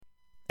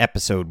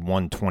episode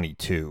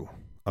 122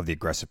 of the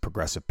Aggressive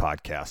Progressive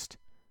Podcast.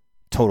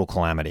 Total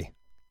Calamity.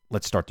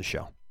 Let's start the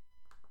show.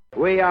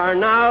 We are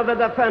now the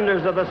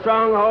defenders of the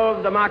stronghold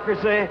of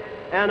democracy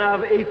and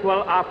of equal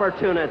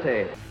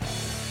opportunity.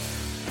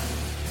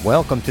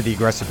 Welcome to the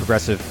Aggressive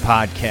Progressive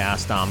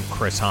Podcast. I'm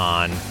Chris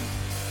Hahn.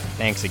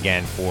 Thanks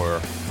again for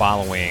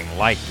following,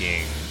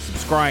 liking,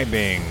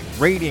 subscribing,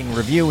 rating,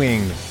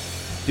 reviewing,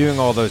 doing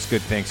all those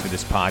good things for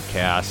this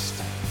podcast.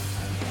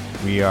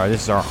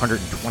 This is our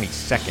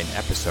 122nd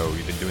episode.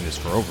 We've been doing this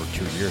for over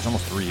 2 years,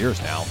 almost 3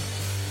 years now.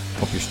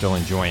 Hope you're still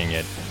enjoying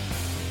it.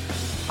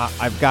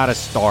 I've got to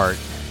start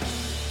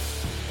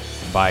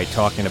by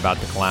talking about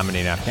the calamity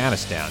in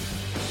Afghanistan.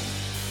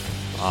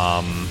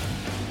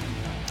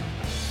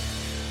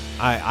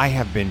 I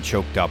have been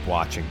choked up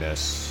watching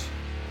this.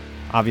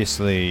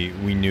 Obviously,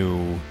 we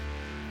knew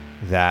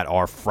that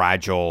our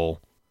the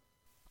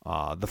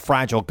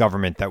fragile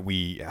government that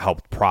we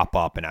helped prop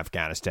up in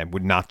Afghanistan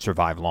would not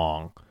survive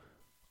long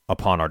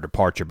upon our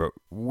departure, but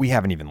we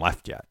haven't even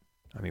left yet.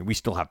 I mean, we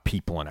still have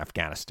people in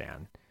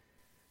Afghanistan,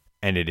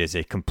 and it is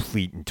a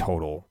complete and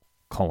total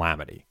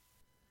calamity.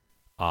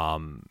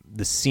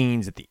 The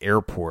scenes at the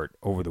airport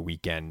over the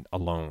weekend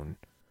alone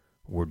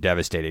were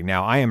devastating.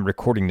 Now, I am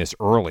recording this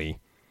early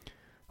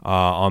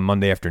on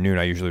Monday afternoon.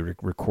 I usually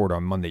record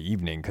on Monday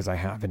evening because I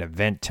have an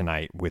event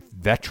tonight with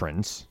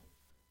veterans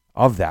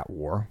of that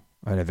war,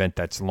 an event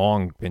that's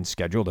long been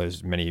scheduled.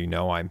 As many of you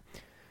know, I'm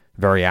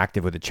very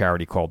active with a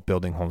charity called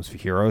Building Homes for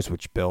Heroes,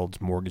 which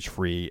builds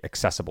mortgage-free,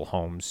 accessible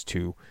homes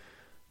to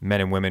men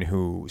and women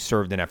who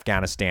served in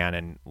Afghanistan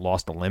and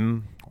lost a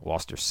limb,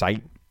 lost their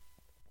sight.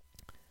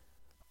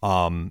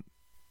 I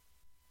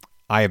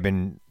have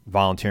been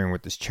volunteering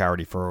with this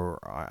charity for,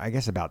 I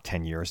guess, about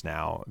 10 years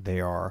now. They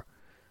are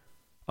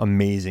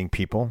amazing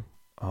people.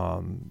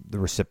 The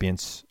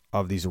recipients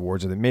of these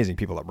awards are the amazing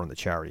people that run the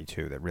charity,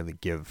 too, that really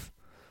give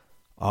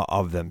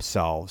of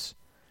themselves.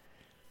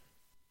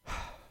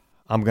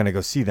 I'm going to go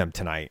see them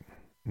tonight.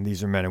 And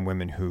these are men and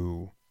women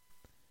who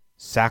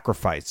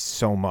sacrificed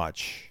so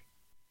much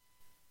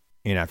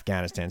in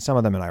Afghanistan, some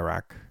of them in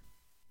Iraq.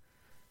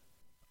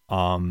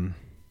 To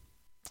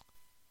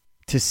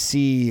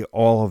see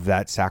all of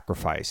that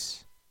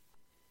sacrifice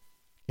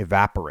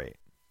evaporate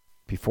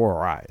before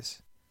our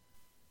eyes,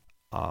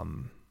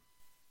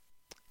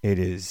 it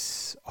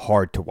is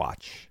hard to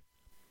watch.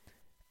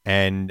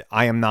 And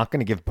I am not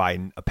going to give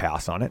Biden a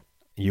pass on it.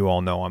 You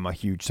all know I'm a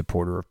huge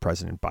supporter of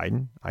President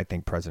Biden. I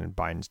think President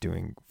Biden's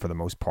doing, for the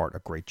most part, a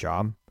great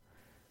job.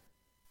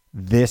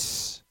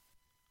 This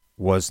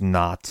was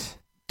not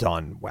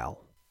done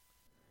well.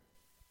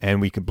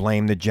 And we could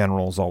blame the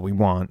generals all we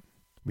want.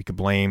 We could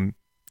blame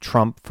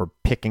Trump for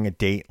picking a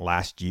date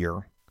last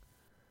year,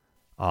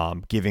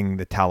 giving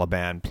the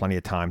Taliban plenty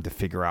of time to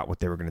figure out what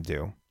they were going to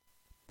do.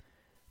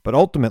 But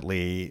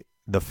ultimately,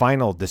 the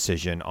final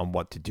decision on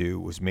what to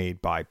do was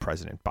made by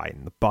President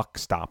Biden. The buck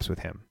stops with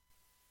him.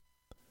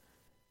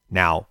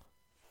 Now,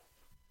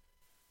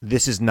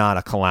 this is not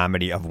a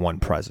calamity of one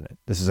president.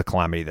 This is a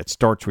calamity that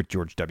starts with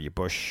George W.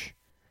 Bush,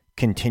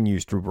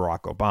 continues through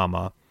Barack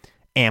Obama,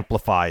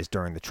 amplifies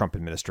during the Trump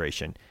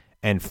administration,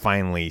 and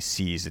finally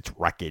sees its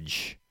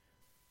wreckage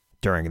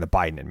during the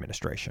Biden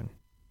administration.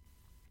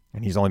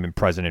 And he's only been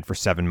president for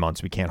 7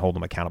 months. We can't hold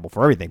him accountable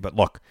for everything. But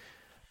look,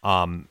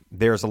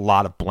 there's a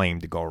lot of blame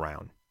to go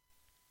around.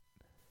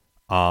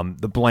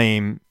 The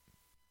blame,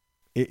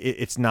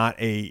 it's not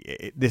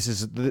this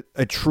is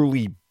a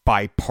truly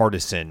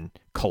bipartisan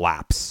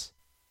collapse.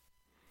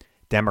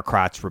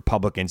 Democrats,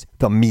 Republicans,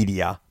 the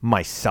media,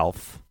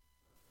 myself.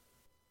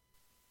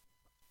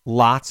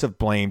 Lots of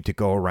blame to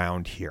go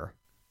around here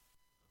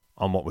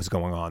on what was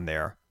going on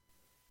there.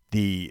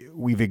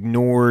 We've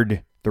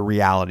ignored the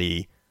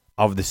reality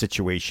of the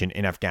situation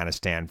in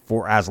Afghanistan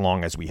for as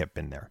long as we have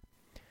been there.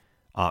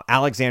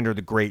 Alexander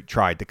the Great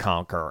tried to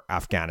conquer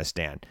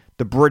Afghanistan.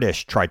 The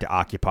British tried to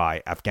occupy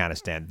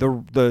Afghanistan.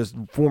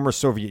 The former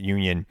Soviet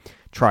Union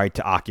tried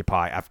to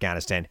occupy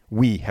Afghanistan.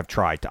 We have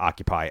tried to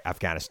occupy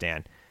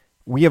Afghanistan.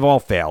 We have all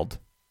failed.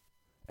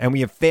 And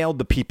we have failed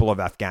the people of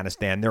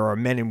Afghanistan. There are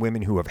men and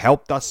women who have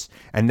helped us.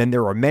 And then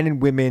there are men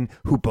and women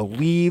who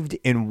believed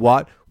in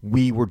what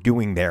we were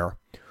doing there,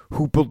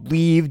 who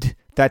believed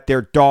that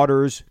their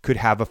daughters could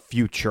have a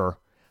future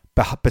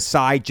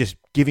beside just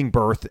giving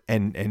birth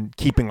and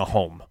keeping a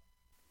home,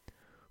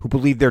 who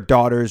believed their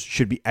daughters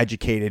should be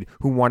educated,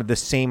 who wanted the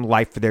same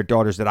life for their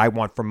daughters that I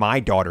want for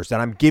my daughters,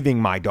 that I'm giving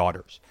my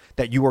daughters,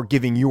 that you are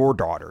giving your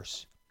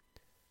daughters.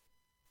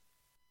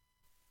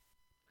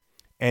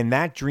 And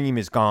that dream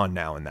is gone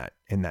now in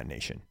that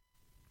nation.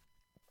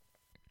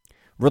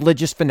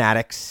 Religious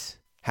fanatics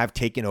have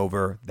taken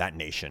over that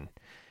nation.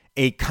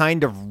 A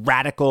kind of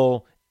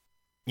radical,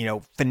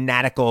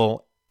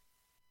 fanatical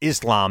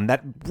Islam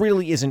that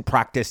really isn't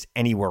practiced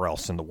anywhere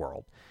else in the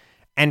world.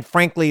 And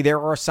frankly,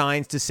 there are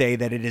signs to say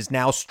that it is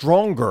now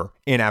stronger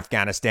in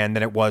Afghanistan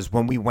than it was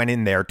when we went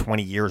in there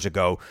 20 years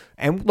ago.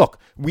 And look,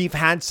 we've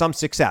had some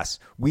success.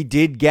 We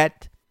did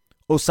get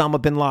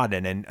Osama bin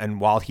Laden. And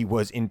while he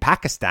was in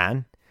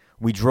Pakistan,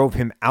 we drove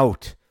him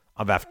out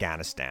of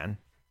Afghanistan.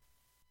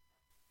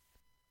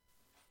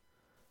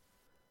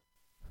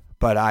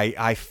 But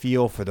I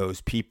feel for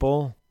those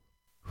people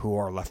who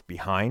are left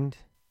behind,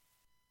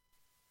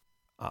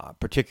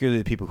 particularly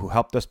the people who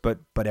helped us,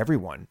 but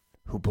everyone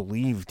who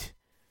believed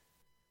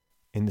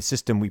in the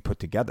system we put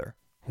together,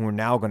 who are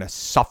now going to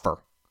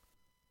suffer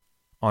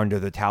under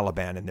the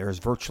Taliban, and there is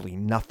virtually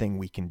nothing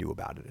we can do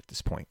about it at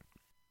this point,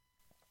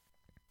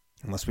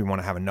 unless we want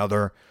to have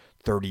another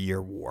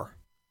 30-year war.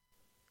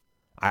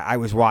 I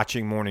was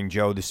watching Morning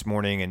Joe this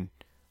morning, and,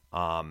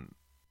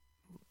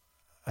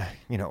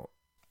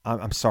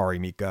 I'm sorry,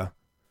 Mika.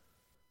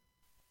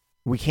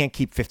 We can't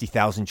keep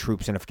 50,000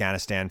 troops in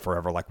Afghanistan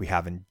forever like we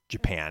have in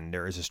Japan.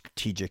 There is a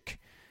strategic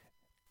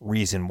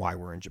reason why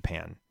we're in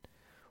Japan.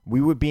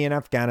 We would be in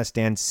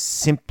Afghanistan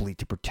simply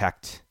to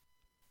protect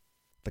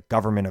the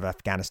government of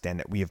Afghanistan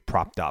that we have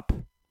propped up,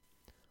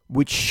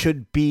 which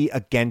should be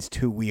against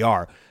who we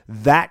are.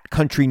 That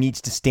country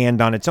needs to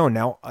stand on its own.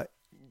 Now,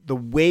 the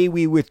way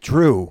we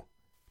withdrew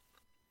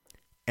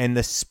and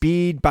the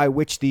speed by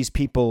which these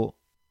people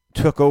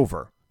took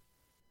over,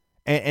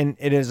 and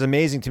it is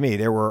amazing to me,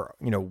 there were,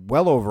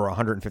 well over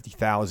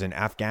 150,000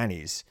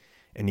 Afghanis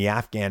in the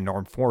Afghan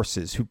armed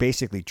forces who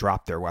basically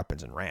dropped their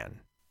weapons and ran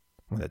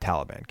when the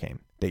Taliban came.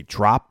 They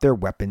dropped their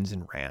weapons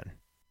and ran.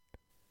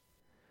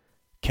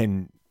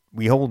 Can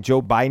we hold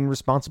Joe Biden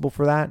responsible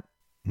for that?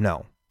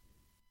 No.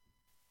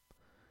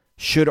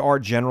 Should our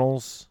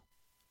generals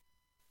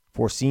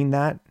foreseen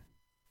that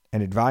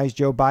and advised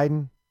Joe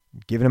Biden,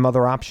 given him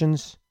other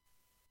options?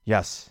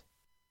 Yes.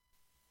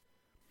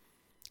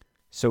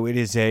 So it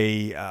is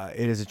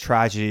a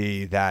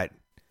tragedy that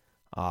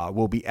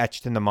will be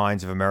etched in the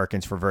minds of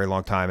Americans for a very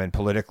long time. And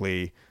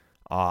politically,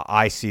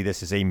 I see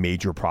this as a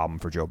major problem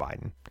for Joe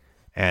Biden.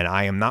 And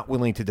I am not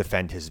willing to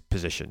defend his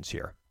positions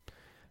here.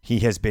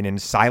 He has been in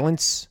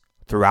silence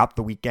throughout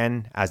the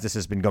weekend as this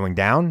has been going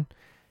down.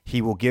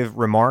 He will give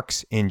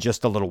remarks in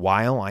just a little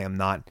while. I am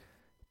not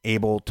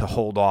able to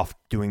hold off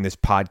doing this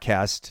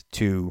podcast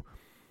to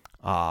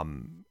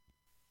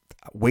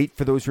wait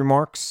for those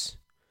remarks.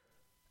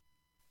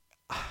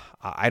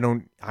 I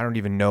don't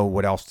even know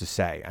what else to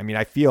say. I mean,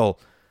 I feel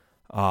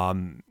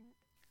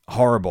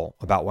horrible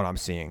about what I'm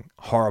seeing,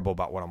 horrible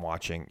about what I'm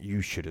watching.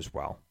 You should as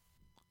well.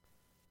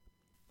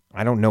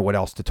 I don't know what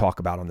else to talk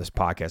about on this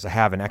podcast. I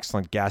have an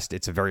excellent guest.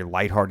 It's a very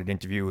lighthearted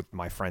interview with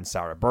my friend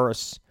Sarah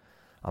Burris.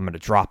 I'm going to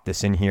drop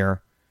this in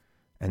here,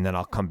 and then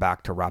I'll come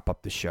back to wrap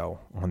up the show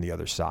on the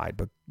other side.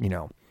 But,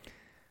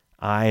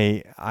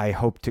 I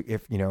hope to,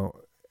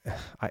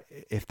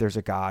 if there's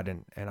a God,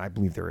 and I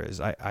believe there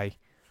is, I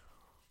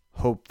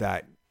hope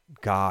that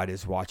God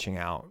is watching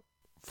out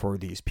for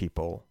these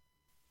people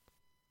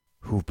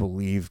who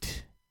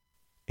believed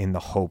in the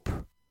hope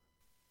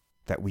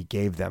that we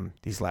gave them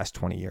these last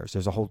 20 years.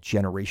 There's a whole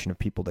generation of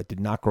people that did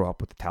not grow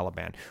up with the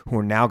Taliban who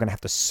are now going to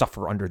have to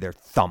suffer under their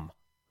thumb.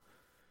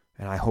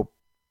 And I hope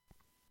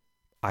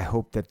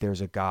that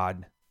there's a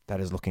God that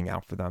is looking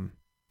out for them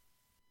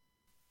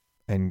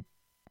and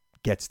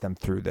gets them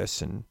through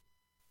this and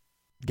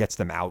gets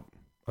them out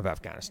of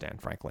Afghanistan,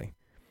 frankly.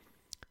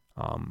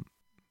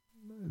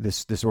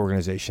 This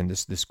organization,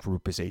 this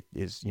group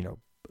is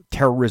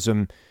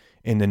terrorism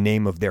in the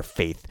name of their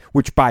faith,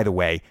 which, by the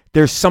way,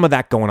 there's some of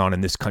that going on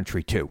in this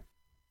country too.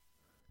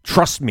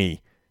 Trust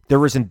me,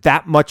 there isn't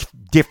that much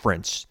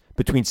difference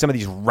between some of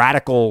these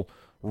radical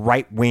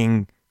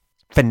right-wing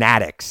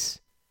fanatics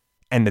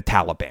and the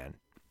Taliban.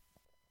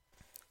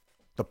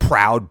 The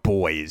Proud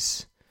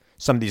Boys,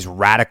 some of these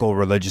radical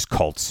religious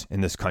cults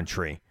in this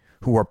country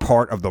who are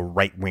part of the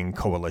right-wing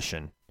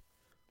coalition.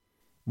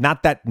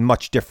 Not that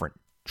much different,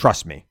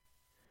 trust me.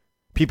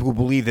 People who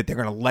believe that they're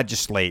going to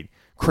legislate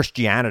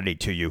Christianity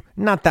to you,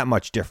 not that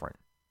much different.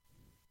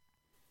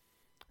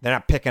 They're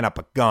not picking up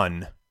a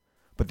gun,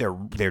 but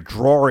they're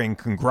drawing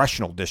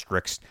congressional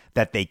districts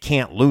that they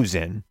can't lose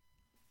in.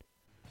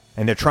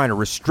 And they're trying to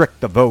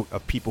restrict the vote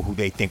of people who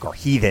they think are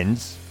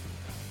heathens.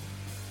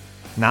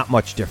 Not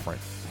much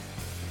different.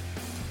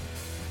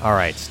 All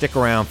right, stick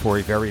around for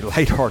a very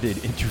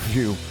lighthearted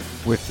interview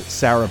with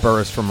Sarah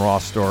Burris from Raw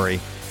Story,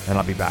 and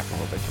I'll be back in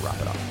a little bit to wrap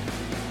it up.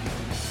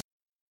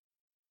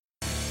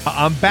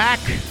 I'm back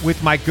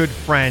with my good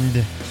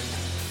friend,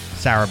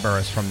 Sarah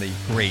Burris from the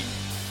great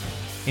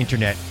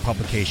internet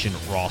publication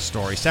Raw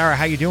Story. Sarah,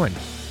 how you doing?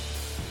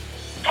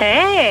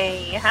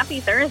 Hey,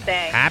 happy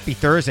Thursday. Happy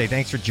Thursday.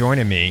 Thanks for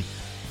joining me.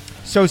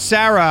 So,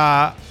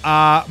 Sarah,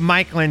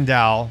 Mike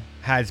Lindell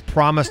has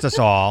promised us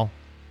all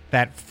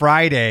that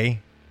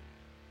Friday,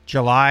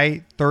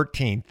 July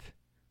 13th,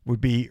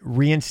 would be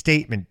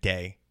reinstatement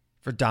day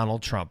for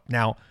Donald Trump.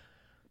 Now,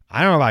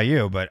 I don't know about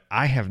you, but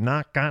I have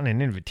not gotten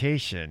an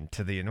invitation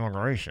to the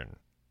inauguration.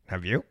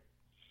 Have you?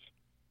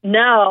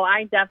 No,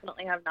 I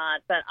definitely have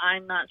not, but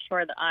I'm not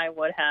sure that I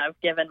would have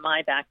given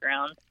my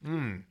background.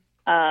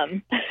 I've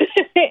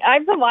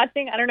been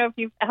watching. I don't know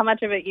if how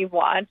much of it you've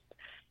watched.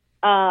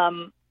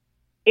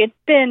 It's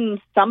been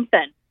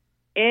something.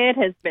 It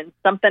has been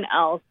something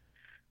else.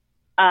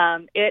 I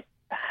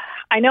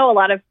know a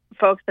lot of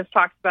folks have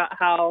talked about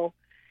how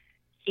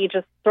he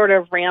just sort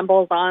of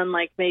rambles on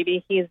like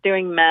maybe he's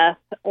doing meth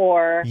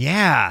or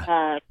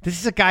this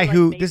is a guy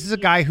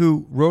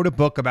who wrote a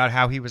book about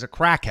how he was a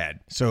crackhead.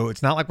 So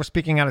it's not like we're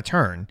speaking out of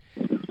turn.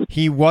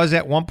 He was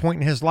at one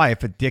point in his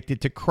life addicted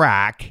to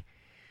crack,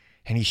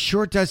 and he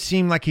sure does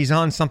seem like he's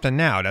on something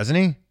now, doesn't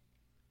he?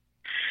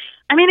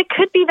 I mean, it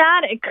could be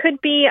that. It could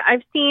be.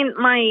 I've seen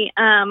my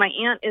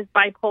aunt is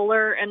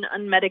bipolar and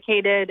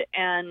unmedicated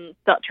and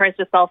tries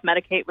to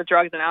self-medicate with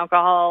drugs and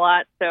alcohol a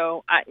lot.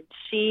 So I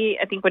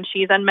think when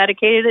she's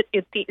unmedicated,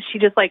 she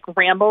just like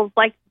rambles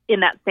like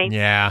in that same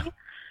way.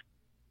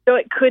 So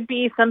it could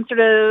be some sort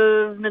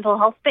of mental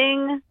health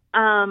thing.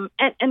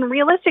 And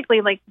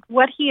realistically, like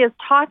what he is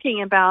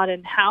talking about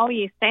and how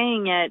he's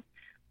saying it,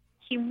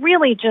 he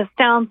really just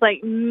sounds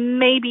like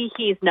maybe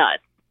he's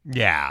nuts.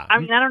 Yeah. I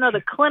mean, I don't know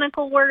the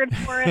clinical word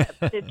for it,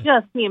 but it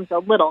just seems a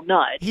little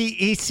nuts.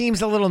 He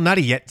seems a little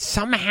nutty, yet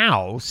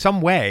somehow,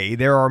 some way,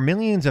 there are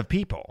millions of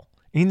people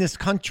in this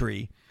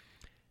country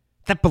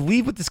that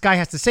believe what this guy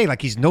has to say,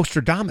 like he's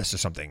Nostradamus or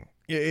something.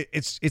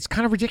 It's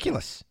kind of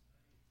ridiculous.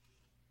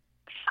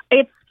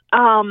 It's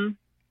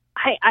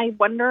I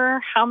wonder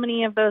how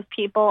many of those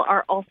people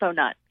are also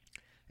nuts.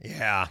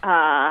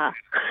 Yeah.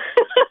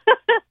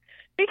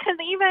 Because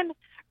even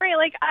right,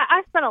 like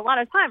I spent a lot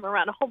of time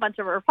around a whole bunch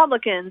of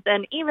Republicans,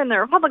 and even the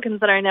Republicans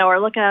that I know are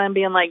looking at him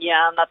being like,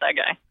 "Yeah, I'm not that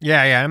guy."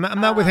 Yeah,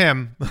 I'm not with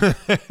him.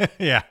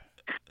 Yeah.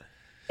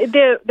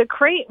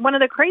 One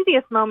of the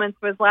craziest moments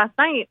was last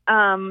night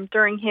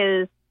during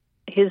his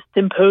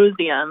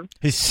symposium,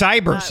 his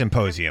cyber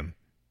symposium.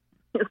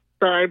 His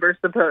cyber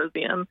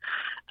symposium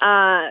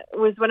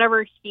was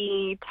whenever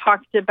he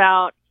talked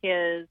about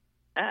his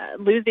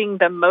losing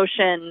the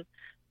motion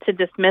to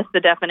dismiss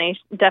the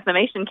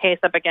defamation case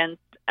up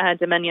against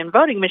Dominion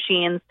voting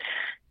machines.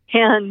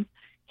 And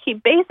he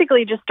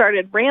basically just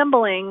started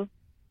rambling.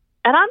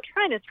 And I'm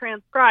trying to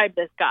transcribe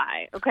this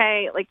guy,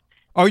 okay? Like,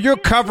 oh, you're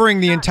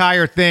covering the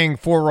entire thing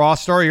for Raw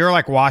Story? You're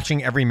like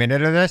watching every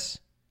minute of this?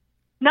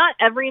 Not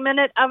every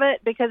minute of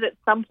it, because at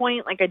some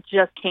point, like, I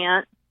just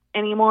can't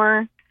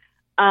anymore.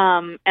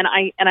 And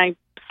I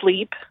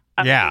sleep.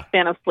 I'm a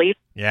fan of sleep.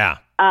 Yeah.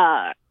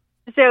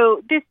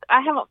 So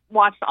I haven't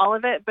watched all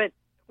of it, but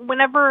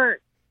whenever,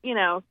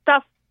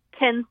 stuff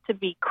tends to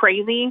be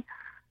crazy,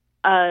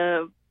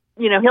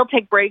 he'll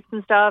take breaks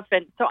and stuff.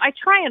 And so I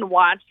try and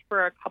watch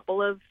for a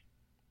couple of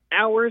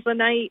hours a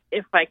night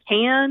if I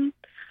can.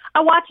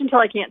 I watch until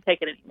I can't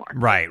take it anymore.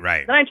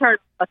 Right. Then I turn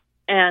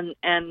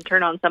and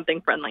turn on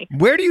something friendly.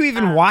 Where do you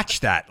even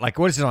watch that? Like,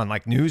 what is it on,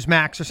 like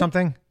Newsmax or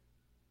something?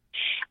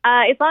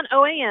 It's on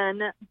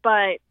OAN,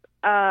 but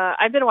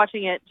I've been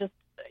watching it just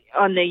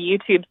on the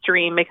YouTube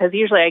stream because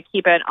usually I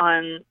keep it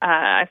on,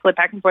 I flip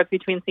back and forth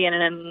between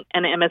CNN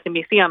and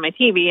MSNBC on my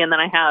TV, and then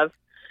I have,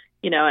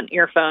 an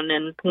earphone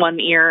in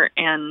one ear,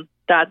 and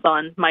that's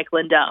on Mike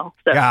Lindell.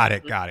 So got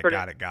it.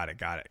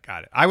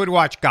 I would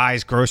watch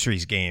Guys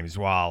Groceries games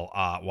while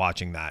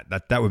watching that.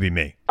 That would be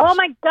me. Oh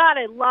my God,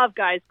 I love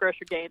Guys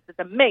Grocery games. It's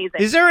amazing.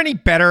 Is there any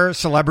better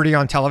celebrity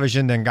on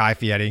television than Guy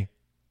Fieri?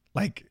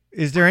 Like,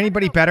 is there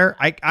anybody better?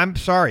 I'm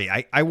sorry.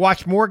 I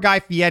watch more Guy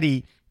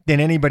Fieri than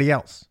anybody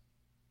else.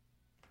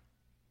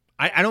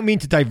 I don't mean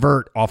to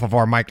divert off of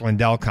our Mike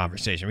Lindell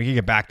conversation. We can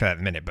get back to that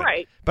in a minute. But,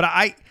 right. But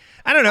I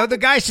don't know. The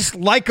guy's just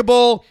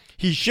likable.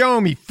 He's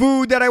showing me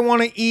food that I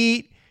want to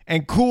eat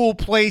and cool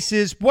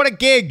places. What a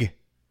gig.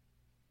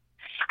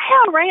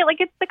 I know, right?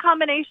 Like, it's the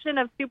combination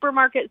of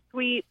Supermarket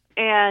Sweep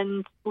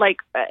and, like,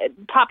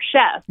 Top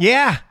Chef.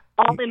 Yeah.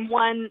 All in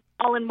one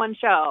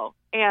show.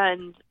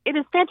 And it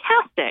is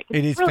fantastic.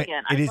 It's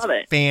brilliant. I love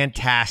it.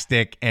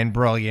 Fantastic and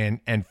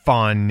brilliant and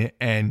fun.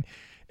 And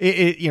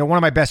one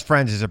of my best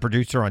friends is a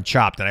producer on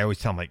Chopped, and I always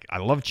tell him, like, I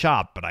love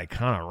Chopped, but I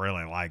kind of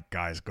really like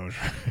Guys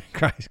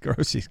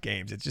Groceries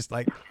games. It's just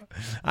like,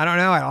 I don't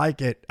know. I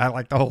like it. I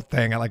like the whole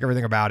thing. I like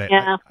everything about it.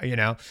 Yeah.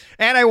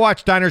 And I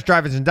watch Diners,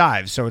 Drive-Ins, and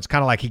Dives, so it's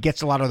kind of like he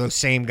gets a lot of those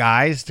same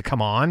guys to come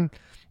on,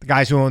 the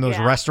guys who own those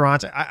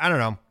restaurants. I don't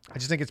know. I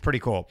just think it's pretty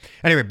cool.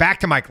 Anyway,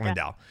 back to Mike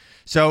Lindell.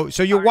 So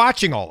you're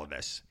watching all of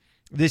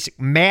this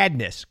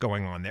madness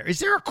going on there. Is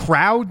there a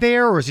crowd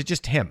there, or is it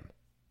just him?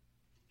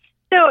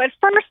 So at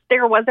first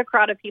there was a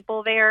crowd of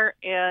people there,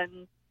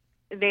 and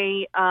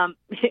they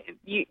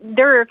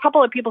there are a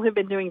couple of people who've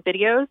been doing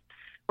videos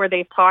where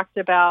they've talked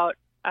about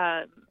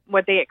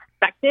what they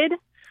expected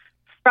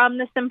from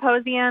the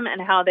symposium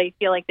and how they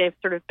feel like they've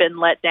sort of been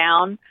let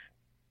down.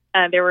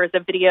 There was a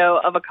video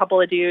of a couple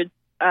of dudes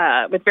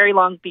with very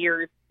long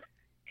beards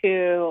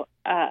who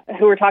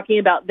were talking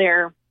about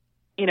their,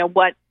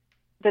 what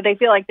that they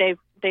feel like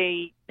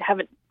they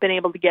haven't been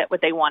able to get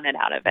what they wanted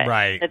out of it.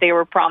 Right. That they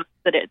were promised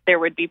that there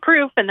would be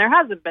proof, and there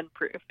hasn't been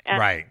proof. And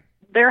right.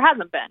 There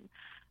hasn't been.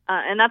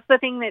 And that's the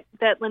thing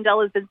that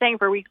Lindell has been saying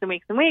for weeks and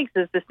weeks and weeks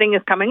is this thing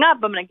is coming up.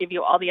 I'm going to give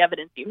you all the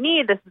evidence you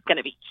need. This is going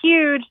to be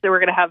huge. So we're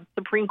going to have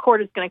Supreme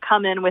Court is going to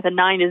come in with a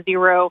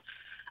 9-0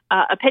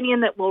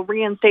 opinion that will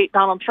reinstate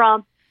Donald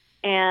Trump,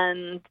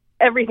 and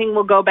everything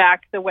will go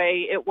back the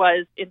way it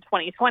was in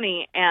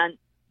 2020. And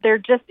there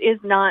just is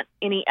not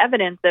any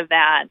evidence of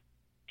that.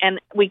 and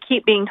we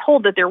keep being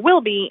told that there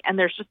will be, and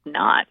there's just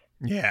not.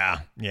 Yeah,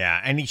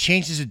 and he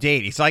changes the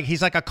date. He's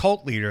like a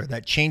cult leader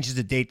that changes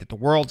the date that the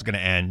world's going to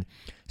end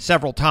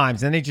several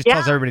times, and then he just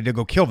tells everybody to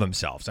go kill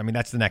themselves. I mean,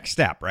 that's the next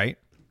step, right?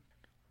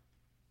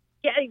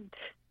 Yeah,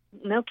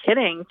 no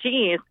kidding.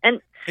 Jeez.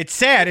 And it's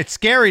sad. It's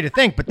scary to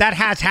think, but that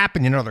has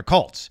happened in other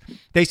cults.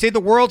 They say the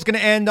world's going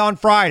to end on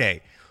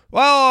Friday.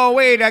 Oh,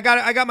 wait, I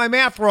got my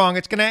math wrong.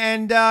 It's going to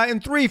end in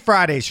 3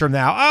 Fridays from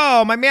now.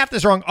 Oh, my math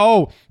is wrong.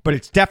 Oh, but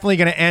it's definitely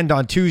going to end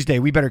on Tuesday.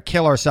 We better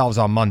kill ourselves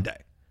on Monday.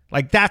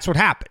 Like, that's what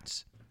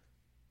happens.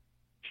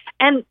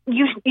 And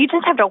you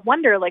just have to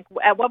wonder, like,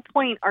 at what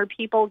point are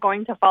people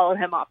going to follow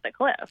him off the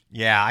cliff?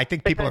 Yeah, I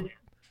think people are...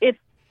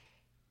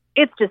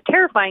 It's just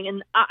terrifying.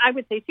 And I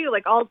would say, too,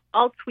 like,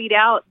 I'll tweet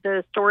out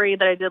the story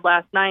that I did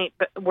last night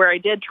where I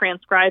did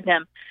transcribe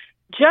him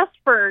just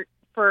for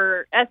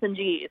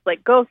S&Gs.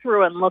 Like, go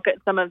through and look at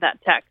some of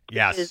that text.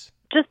 Yes. It's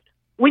just,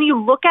 when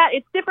you look at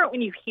it's different when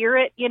you hear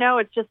it, you know,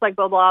 it's just like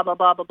blah, blah, blah,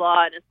 blah, blah,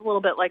 blah. And it's a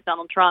little bit like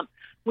Donald Trump.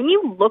 When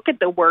you look at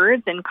the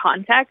words in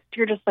context,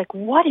 you're just like,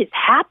 what is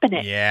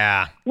happening?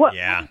 Yeah. What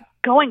is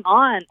going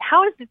on?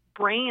 How is his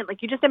brain?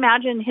 Like, you just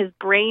imagine his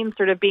brain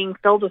sort of being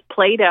filled with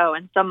Play-Doh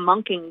and some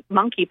monkey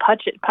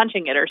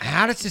punching it or something.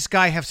 How does this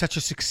guy have such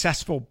a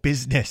successful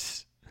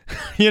business?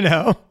 You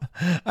know?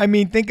 I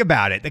mean, think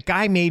about it. The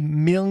guy made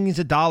millions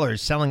of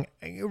dollars selling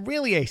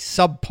really a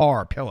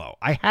subpar pillow.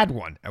 I had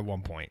one at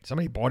one point.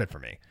 Somebody bought it for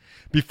me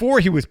before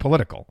he was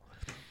political.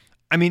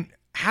 I mean,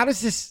 how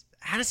does this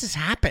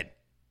happen?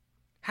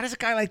 How does a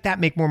guy like that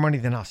make more money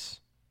than us?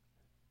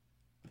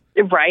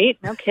 Right?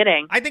 No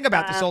kidding. I think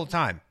about this all the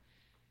time.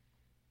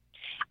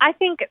 I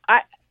think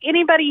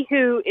anybody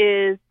who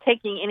is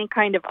taking any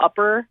kind of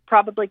upper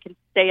probably can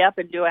stay up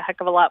and do a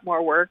heck of a lot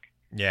more work.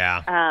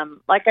 Yeah.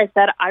 Like I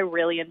said, I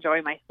really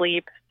enjoy my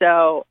sleep.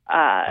 So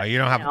you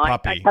don't have a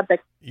puppy.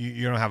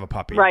 You don't have a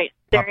puppy. Right.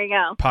 There you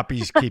go.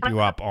 Puppies keep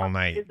you up all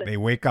night. They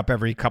wake up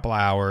every couple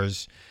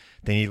hours.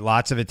 They need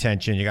lots of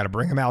attention. You got to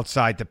bring them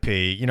outside to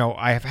pee. You know,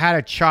 I have had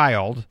a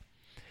child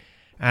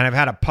and I've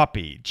had a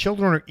puppy.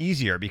 Children are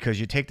easier because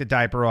you take the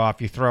diaper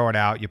off, you throw it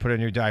out, you put a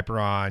new diaper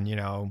on, you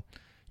know,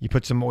 you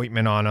put some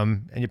ointment on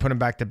them and you put them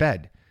back to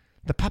bed.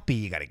 The puppy,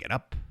 you got to get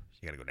up.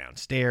 You got to go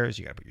downstairs.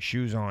 You got to put your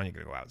shoes on. You got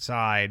to go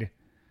outside.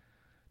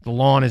 The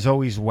lawn is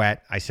always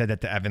wet. I said that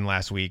to Evan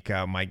last week,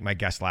 my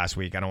guest last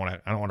week. I don't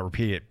want to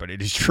repeat it, but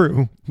it is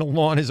true. The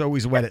lawn is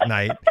always wet at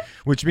night,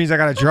 which means I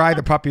got to dry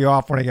the puppy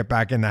off when I get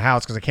back in the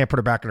house because I can't put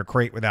her back in her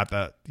crate without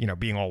the, you know,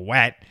 being all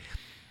wet.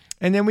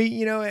 And then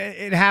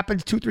it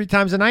happens 2-3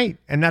 times a night.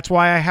 And that's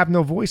why I have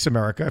no voice,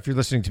 America. If you're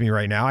listening to me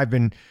right now, I've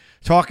been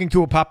talking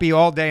to a puppy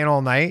all day and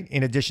all night,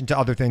 in addition to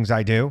other things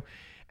I do.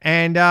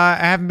 And I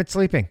haven't been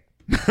sleeping.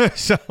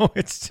 So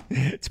it's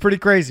pretty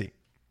crazy.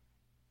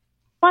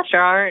 Bless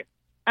your heart.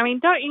 I mean,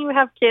 don't you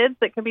have kids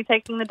that could be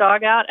taking the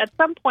dog out? At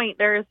some point,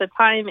 there is a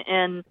time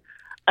in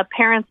a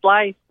parent's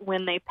life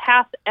when they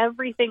pass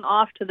everything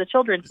off to the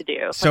children to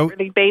do. So like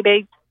the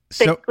baby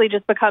basically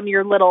just become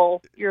your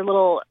little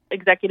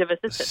executive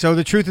assistant. So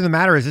the truth of the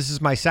matter is, this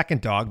is my second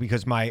dog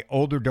because my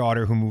older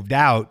daughter who moved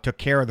out took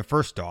care of the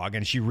first dog,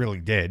 and she really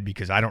did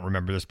because I don't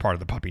remember this part of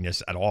the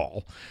puppiness at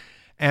all.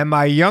 And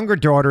my younger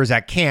daughter is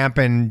at camp,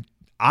 and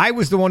I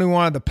was the one who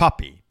wanted the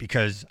puppy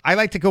because I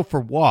like to go for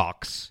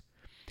walks.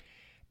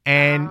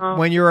 And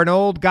when you're an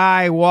old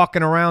guy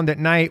walking around at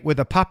night with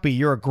a puppy,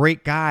 you're a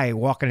great guy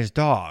walking his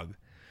dog.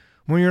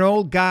 When you're an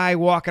old guy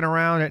walking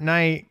around at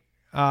night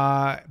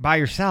by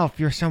yourself,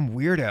 you're some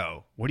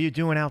weirdo. What are you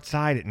doing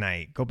outside at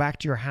night? Go back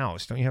to your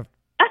house. Don't you have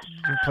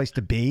a place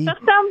to be? That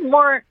sounds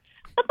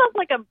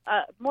like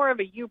a more of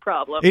a you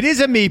problem. It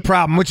is a me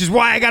problem, which is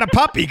why I got a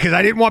puppy, because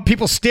I didn't want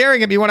people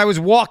staring at me when I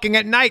was walking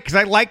at night, because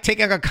I like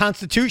taking a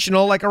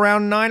constitutional like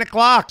around 9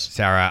 o'clock.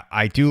 Sarah,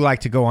 I do like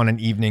to go on an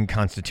evening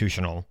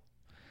constitutional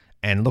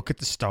and look at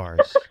the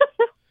stars.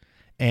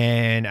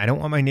 And I don't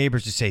want my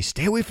neighbors to say,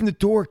 stay away from the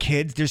door,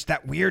 kids. There's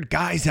that weird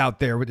guy's out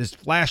there with his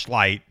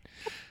flashlight.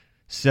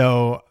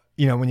 So,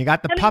 you know, when you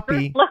got the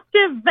puppy.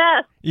 Reflective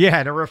vest.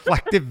 Yeah, the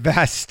reflective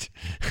vest.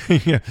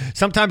 You know,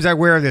 sometimes I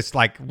wear this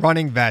like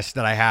running vest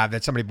that I have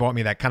that somebody bought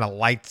me that kind of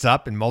lights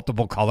up in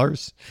multiple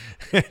colors.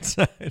 It's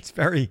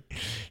very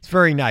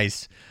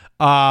nice.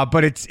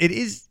 But it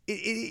is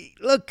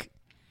look,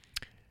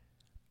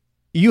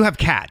 you have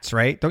cats,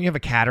 right? Don't you have a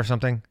cat or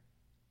something?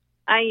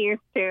 I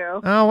used to.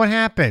 Oh, what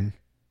happened?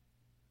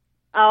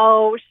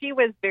 Oh, she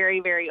was very,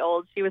 very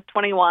old. She was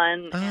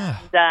 21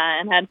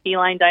 and had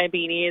feline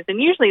diabetes.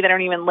 And usually they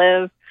don't even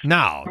live.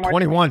 No,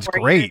 21's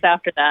great.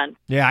 After that.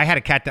 Yeah, I had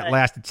a cat that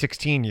lasted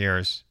 16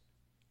 years.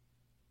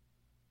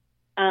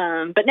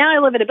 But now I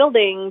live in a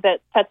building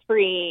that's pets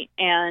free.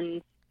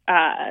 And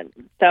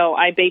so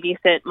I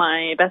babysit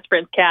my best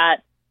friend's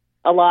cat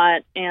a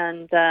lot.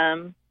 And,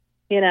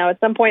 you know,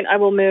 at some point I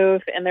will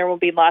move and there will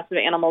be lots of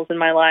animals in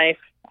my life.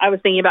 I was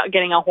thinking about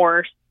getting a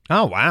horse.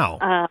 Oh,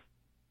 wow.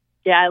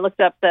 Yeah, I looked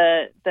up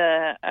the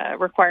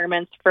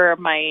requirements for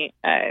my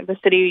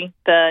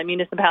the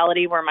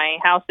municipality where my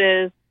house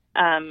is,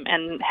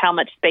 and how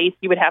much space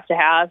you would have to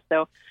have.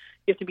 So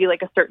you have to be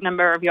like a certain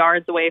number of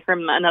yards away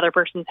from another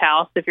person's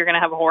house if you're going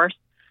to have a horse.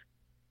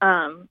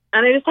 And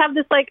I just have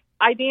this like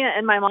idea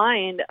in my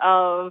mind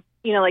of,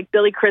 like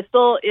Billy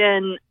Crystal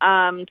in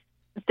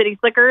City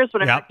Slickers,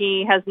 whenever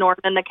he has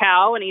Norman the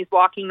cow and he's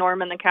walking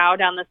Norman the cow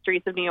down the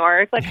streets of New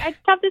York. Like, I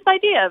just have this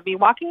idea of me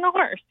walking a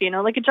horse,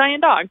 like a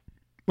giant dog.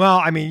 Well,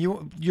 I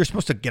mean, you're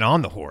supposed to get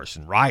on the horse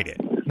and ride it.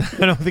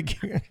 I don't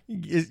think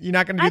you're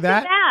not going to do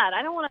that.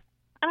 I don't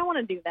want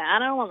to do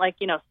that. I don't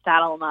want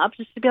saddle him up.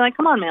 Just to be like,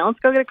 come on, man, let's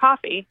go get a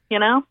coffee.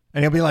 And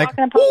he'll be like,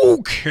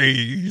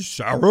 okay,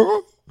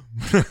 Sarah.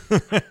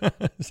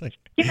 It's like,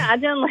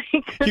 imagine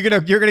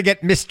you're gonna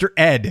get Mr.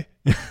 Ed.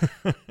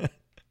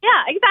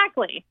 Yeah,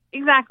 exactly.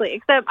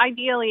 Except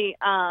ideally,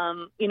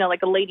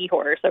 like a lady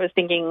horse. I was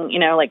thinking,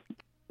 like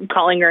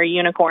calling her a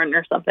unicorn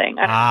or something.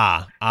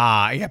 Yeah,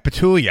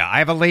 Petulia. I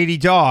have a lady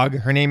dog.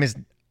 Her name is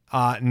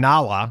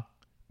Nala,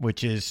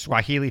 which is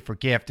Swahili for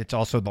gift. It's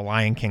also the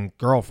Lion King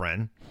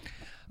girlfriend.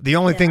 The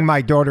only thing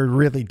my daughter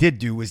really did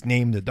do was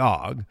name the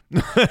dog.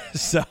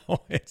 So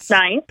it's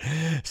nice.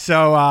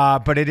 So,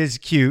 but it is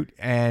cute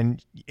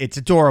and it's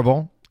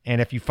adorable.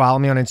 And if you follow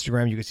me on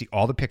Instagram, you can see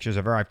all the pictures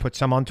of her. I put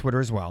some on Twitter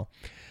as well.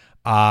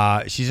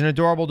 She's an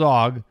adorable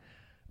dog,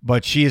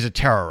 but she is a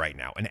terror right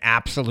now, an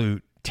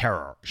absolute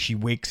terror. She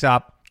wakes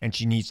up and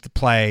she needs to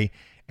play.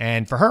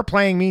 And for her,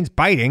 playing means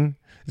biting.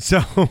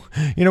 So,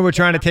 we're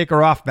trying to take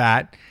her off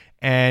that.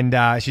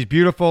 And she's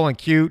beautiful and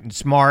cute and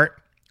smart.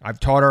 I've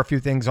taught her a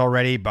few things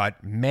already,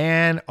 but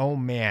man, oh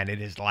man,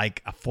 it is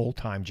like a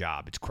full-time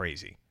job. It's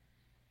crazy.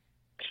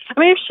 I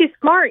mean, if she's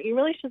smart, you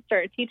really should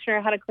start teaching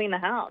her how to clean the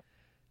house.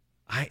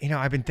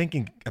 I've been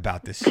thinking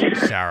about this,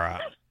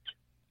 Sarah.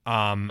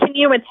 Can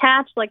you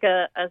attach like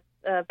a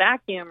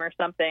vacuum or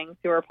something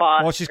to her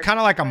paw? Well, she's kind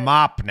of like a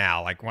mop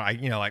now. Like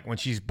when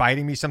she's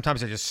biting me,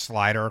 sometimes I just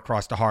slide her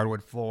across the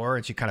hardwood floor,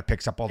 and she kind of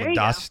picks up all the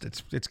dust.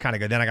 It's kind of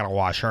good. Then I got to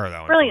wash her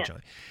though. Brilliant.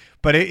 Unfortunately.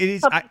 But it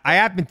is. I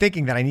have been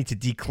thinking that I need to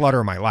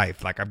declutter my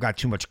life. Like I've got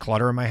too much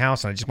clutter in my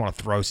house, and I just want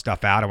to throw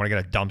stuff out. I want to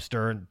get a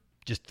dumpster and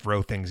just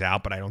throw things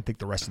out. But I don't think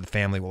the rest of the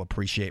family will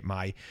appreciate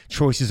my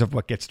choices of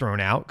what gets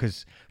thrown out.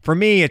 Because for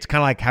me, it's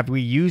kind of like, have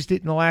we used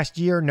it in the last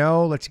year?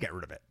 No, let's get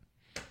rid of it.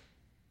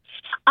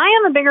 I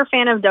am a bigger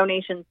fan of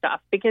donation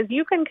stuff because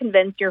you can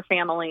convince your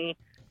family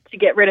to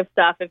get rid of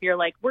stuff if you're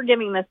like, we're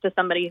giving this to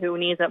somebody who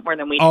needs it more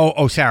than we do.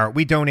 Oh, Sarah,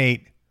 we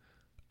donate,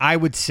 I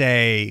would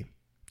say,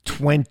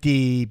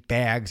 20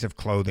 bags of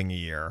clothing a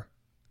year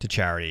to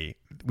charity.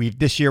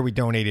 This year we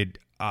donated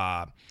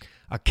a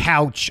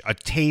couch, a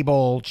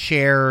table,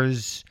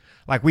 chairs.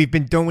 Like we've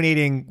been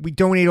donating. We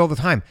donate all the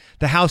time.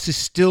 The house is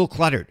still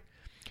cluttered.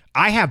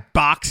 I have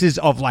boxes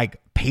of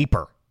like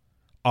paper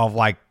of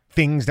like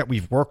things that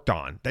we've worked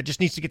on that just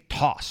needs to get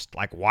tossed.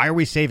 Like, why are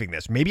we saving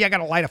this? Maybe I got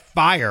to light a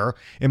fire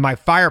in my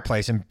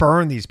fireplace and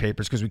burn these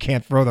papers because we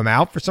can't throw them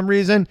out for some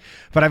reason.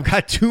 But I've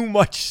got too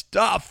much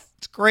stuff.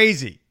 It's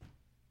crazy.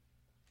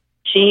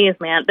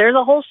 Jeez, man. There's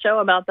a whole show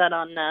about that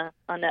on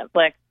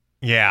Netflix.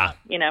 Yeah.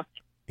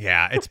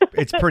 Yeah,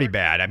 it's pretty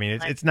bad. I mean,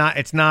 it's not.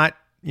 I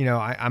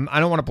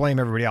don't want to blame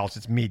everybody else.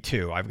 It's me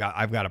too. I've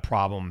got a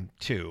problem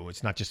too.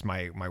 It's not just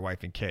my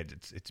wife and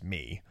kids. It's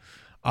me.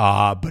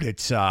 But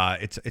it's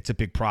a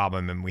big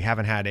problem, and we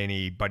haven't had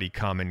anybody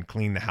come and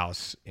clean the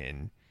house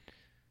in,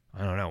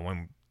 I don't know,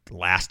 when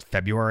last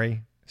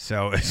February.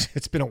 So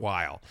it's been a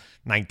while,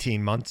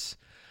 19 months.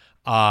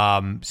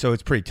 So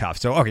it's pretty tough.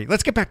 So, okay,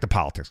 let's get back to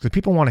politics because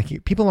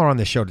people are on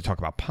this show to talk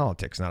about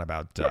politics, not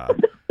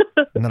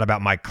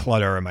about my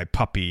clutter and my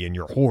puppy and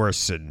your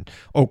horse and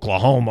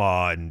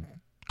Oklahoma and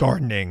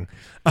gardening.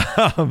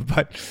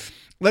 But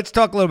let's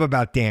talk a little bit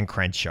about Dan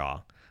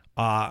Crenshaw,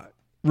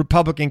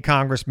 Republican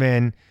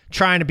congressman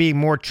trying to be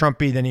more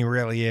Trumpy than he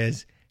really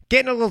is,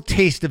 getting a little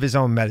taste of his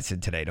own medicine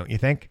today, don't you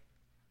think?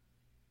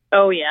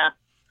 Oh, yeah.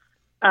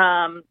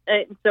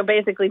 So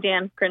basically,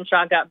 Dan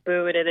Crenshaw got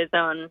booed at his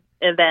own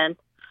event,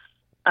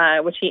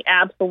 which he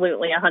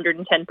absolutely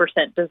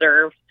 110%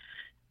 deserved.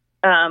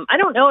 I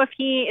don't know if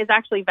he is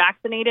actually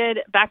vaccinated.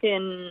 Back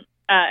in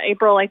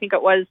April, I think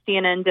it was,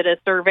 CNN did a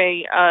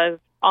survey of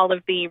all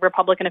of the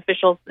Republican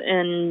officials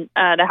in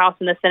the House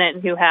and the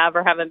Senate who have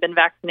or haven't been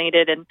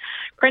vaccinated. And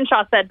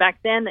Crenshaw said back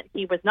then that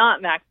he was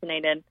not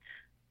vaccinated.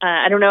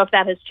 I don't know if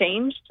that has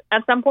changed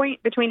at some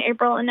point between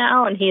April and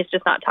now, and he's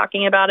just not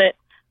talking about it.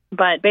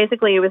 But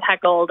basically, he was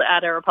heckled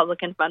at a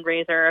Republican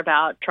fundraiser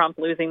about Trump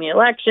losing the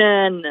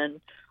election.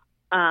 And,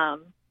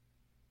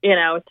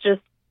 it's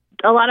just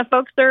a lot of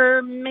folks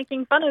are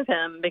making fun of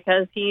him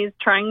because he's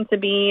trying to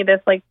be this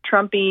like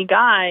Trumpy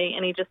guy.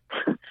 And he just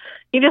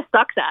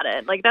sucks at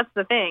it. Like, that's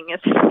the thing.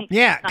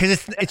 Yeah,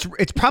 because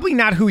it's probably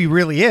not who he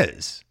really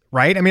is.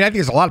 Right. I mean, I think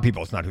there's a lot of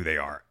people, it's not who they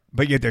are.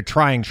 But yet they're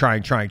trying.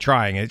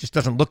 And it just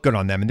doesn't look good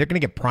on them. And they're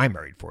going to get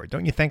primaried for it.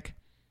 Don't you think?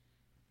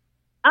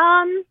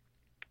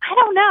 I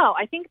don't know.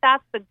 I think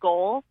that's the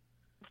goal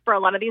for a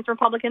lot of these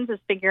Republicans is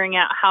figuring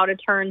out how to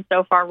turn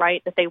so far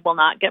right that they will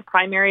not get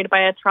primaried by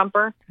a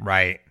Trumper.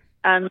 Right.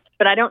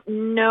 But I don't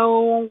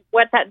know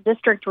what that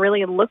district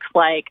really looks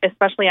like,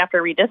 especially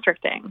after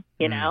redistricting,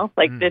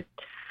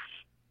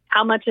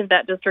 how much of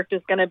that district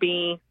is going to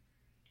be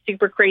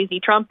super crazy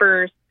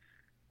Trumpers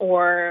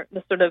or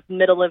the sort of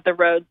middle of the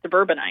road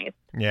suburbanites.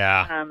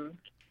 Yeah.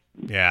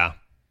 Yeah.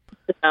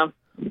 So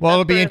well,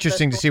 it'll be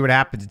interesting to see what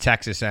happens in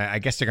Texas. I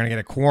guess they're going to get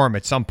a quorum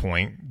at some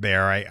point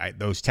there.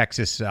 Those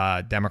Texas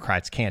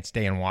Democrats can't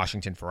stay in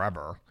Washington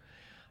forever.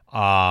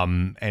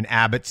 And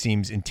Abbott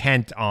seems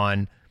intent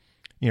on,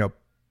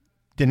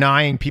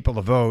 denying people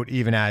the vote,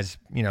 even as,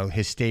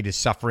 his state is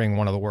suffering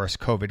one of the worst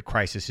COVID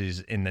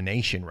crises in the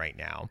nation right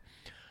now.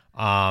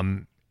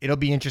 It'll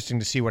be interesting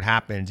to see what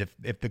happens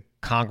if the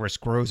Congress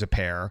grows a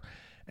pair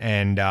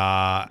and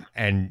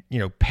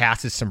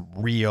passes some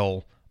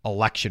real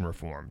election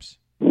reforms.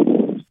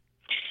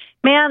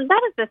 Man,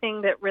 that is the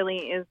thing that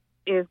really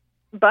is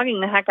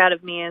bugging the heck out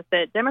of me, is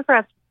that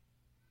Democrats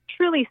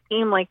truly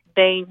seem like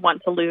they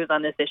want to lose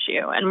on this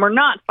issue, and we're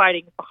not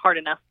fighting hard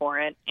enough for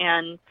it,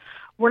 and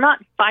we're not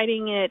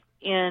fighting it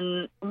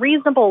in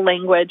reasonable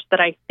language that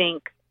I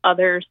think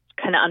others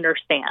can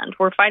understand.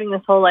 We're fighting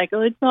this whole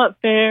it's not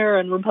fair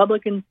and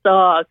Republicans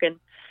suck, and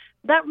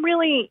that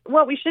really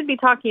what we should be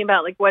talking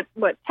about. Like what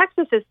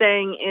Texas is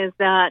saying is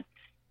that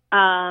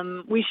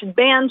we should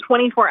ban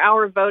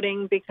 24-hour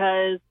voting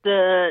because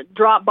the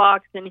drop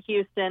box in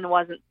Houston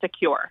wasn't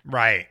secure.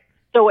 Right.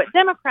 So what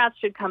Democrats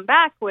should come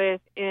back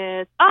with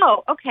is,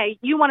 oh, okay,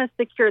 you want to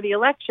secure the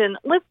election.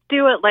 Let's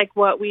do it like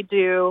what we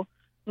do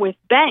with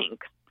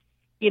banks.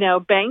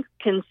 Banks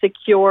can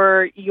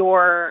secure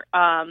your,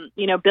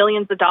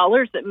 billions of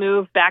dollars that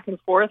move back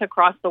and forth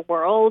across the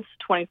world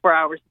 24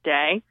 hours a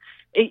day.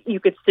 You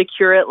could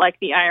secure it like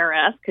the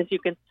IRS because you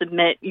can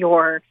submit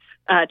your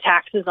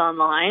taxes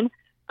online.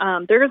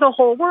 There's a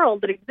whole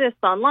world that exists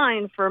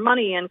online for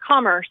money and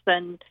commerce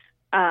and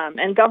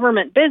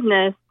government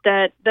business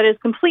that is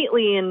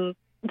completely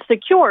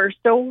insecure.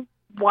 So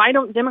why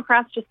don't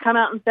Democrats just come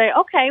out and say,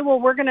 okay, well,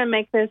 we're going to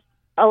make this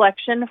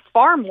election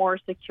far more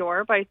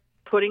secure by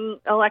putting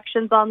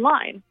elections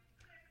online,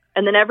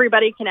 and then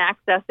everybody can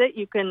access it.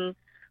 You can,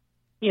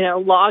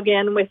 log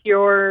in with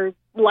your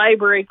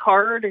library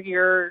card or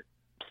your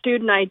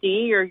student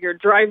ID or your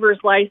driver's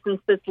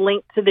license that's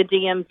linked to the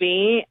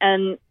DMV,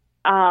 and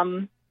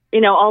all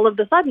of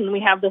a sudden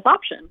we have this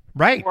option.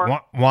 Right.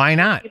 Why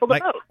not?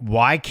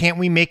 Why can't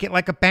we make it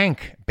like a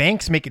bank?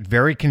 Banks make it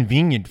very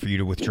convenient for you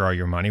to withdraw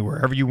your money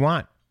wherever you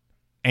want,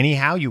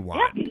 anyhow you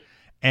want. Yeah.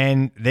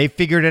 And they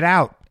figured it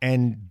out,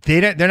 and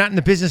they're not in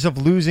the business of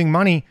losing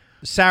money.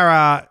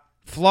 Sarah,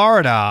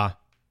 Florida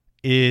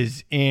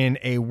is in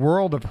a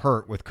world of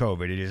hurt with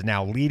COVID. It is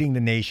now leading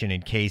the nation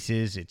in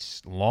cases.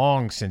 It's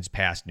long since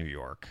passed New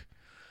York.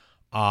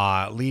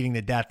 Leading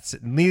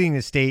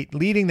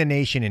the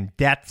nation in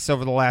deaths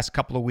over the last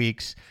couple of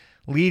weeks,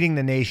 leading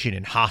the nation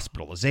in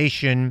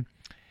hospitalization.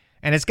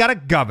 And it's got a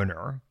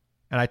governor,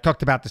 and I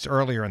talked about this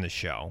earlier in the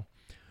show,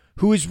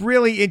 who is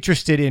really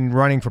interested in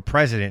running for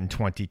president in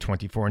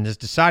 2024 and has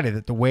decided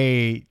that the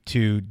way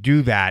to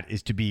do that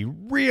is to be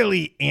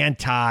really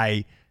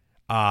anti-mask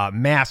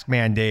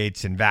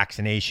mandates and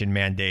vaccination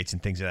mandates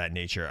and things of that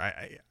nature.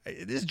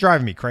 This is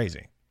driving me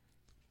crazy.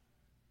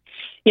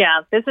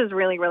 Yeah, this is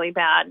really, really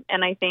bad.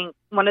 And I think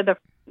one of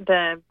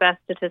the best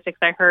statistics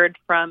I heard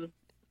from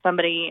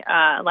somebody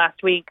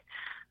last week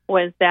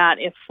was that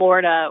if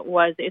Florida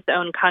was its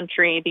own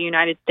country, the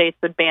United States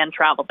would ban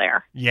travel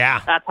there.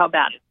 Yeah. That's how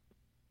bad it is.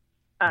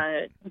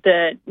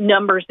 The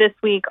numbers this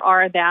week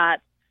are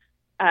that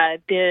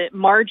the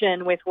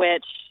margin with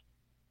which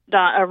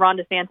Ron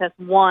DeSantis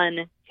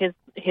won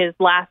his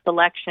last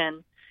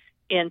election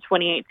in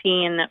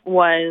 2018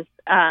 was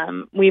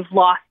we've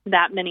lost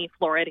that many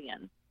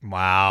Floridians.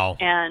 Wow.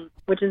 And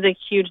which is a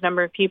huge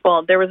number of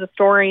people. There was a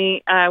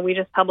story we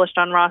just published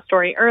on Raw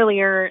Story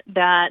earlier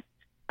that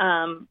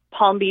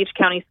Palm Beach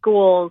County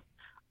schools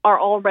are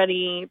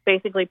already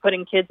basically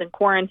putting kids in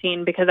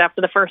quarantine because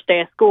after the first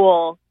day of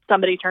school,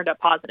 somebody turned up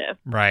positive.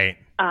 Right.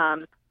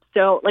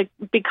 So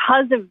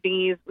because of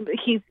these,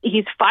 he's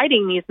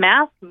fighting these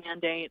mask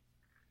mandates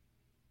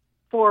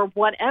for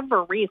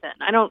whatever reason.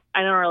 I don't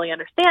really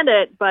understand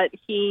it, but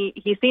he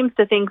seems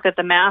to think that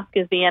the mask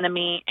is the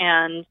enemy,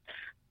 and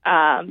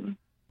so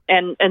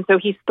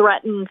he's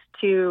threatened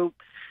to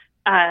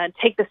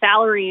take the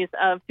salaries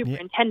of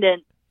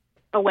superintendents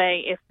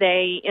away if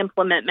they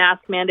implement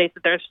mask mandates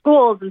at their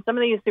schools. And some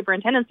of these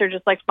superintendents are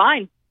just like,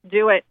 fine,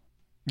 do it.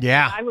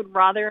 Yeah. I would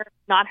rather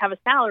not have a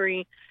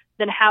salary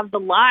than have the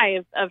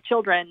lives of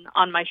children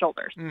on my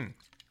shoulders. And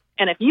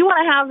if you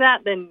want to have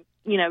that, then,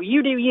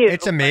 you do you.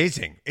 It's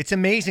amazing. It's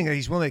amazing that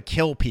he's willing to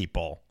kill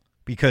people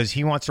because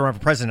he wants to run for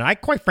president. I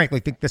quite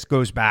frankly think this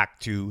goes back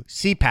to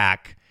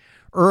CPAC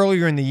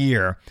earlier in the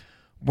year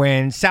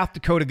when South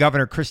Dakota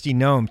Governor Kristi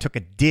Noem took a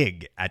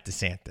dig at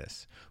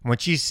DeSantis. When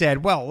she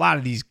said, well, a lot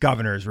of these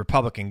governors,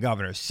 Republican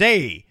governors,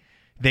 say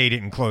they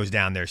didn't close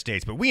down their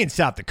states, but we in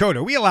South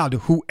Dakota, we allowed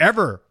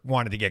whoever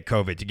wanted to get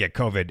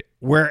COVID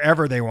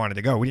wherever they wanted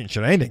to go. We didn't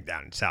shut anything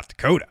down in South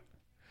Dakota.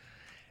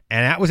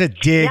 And that was a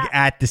dig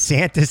at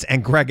DeSantis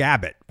and Greg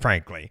Abbott,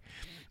 frankly.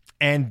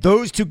 And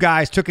those two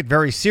guys took it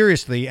very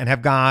seriously and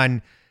have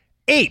gone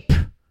ape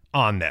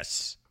on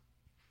this.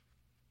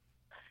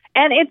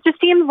 And it just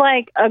seems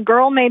like a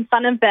girl made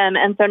fun of them,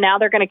 and so now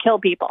they're going to kill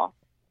people.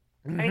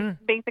 Mm-hmm. I mean,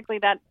 basically,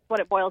 that's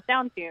what it boils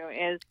down to,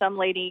 is some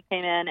lady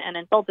came in and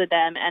insulted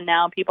them, and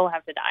now people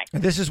have to die.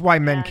 And this is why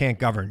men can't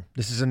govern.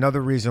 This is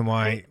another reason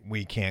why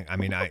we can't. I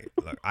mean, I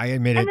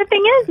admit it. And the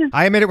thing is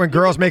I admit it, when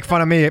girls make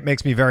fun of me, it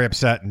makes me very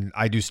upset, and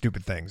I do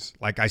stupid things.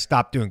 Like, I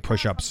stopped doing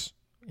push-ups,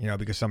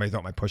 because somebody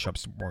thought my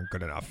push-ups weren't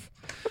good enough.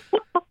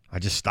 I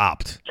just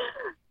stopped.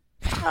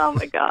 Oh,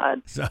 my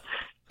God. So,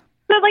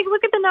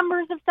 look at the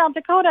numbers of South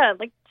Dakota.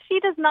 She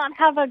does not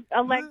have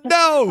a leg to stand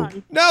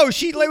on. No.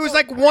 It was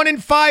like 1 in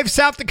 5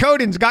 South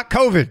Dakotans got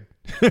COVID.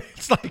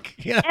 It's like,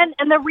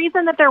 And the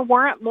reason that there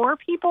weren't more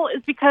people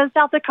is because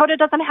South Dakota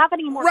doesn't have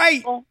any more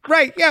people.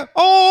 Right, yeah.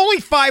 Oh, only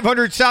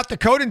 500 South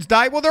Dakotans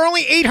died. Well, there are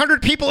only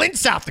 800 people in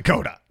South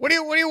Dakota. What do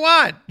you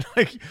want?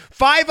 Like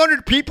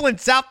 500 people in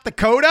South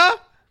Dakota?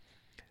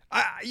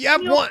 You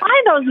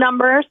apply those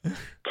numbers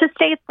to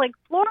states like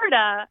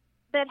Florida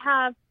that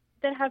have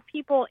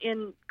people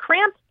in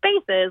cramped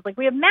spaces. Like,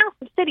 we have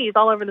massive cities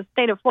all over the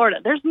state of Florida.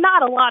 There's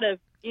not a lot of,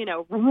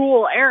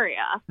 rural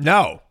area.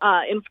 No.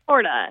 In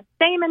Florida.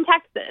 Same in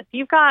Texas.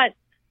 You've got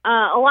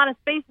a lot of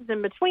spaces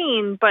in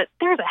between, but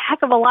there's a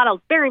heck of a lot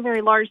of very,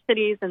 very large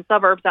cities and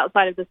suburbs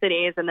outside of the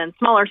cities, and then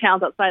smaller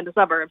towns outside the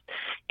suburbs.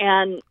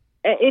 And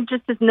it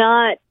just is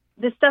not,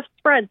 this stuff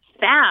spreads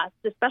fast,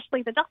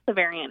 especially the Delta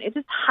variant. It's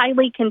just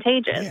highly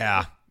contagious.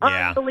 Yeah.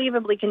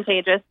 Unbelievably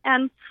contagious.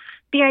 And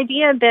the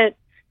idea that,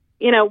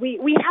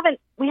 we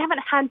haven't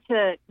had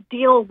to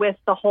deal with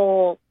the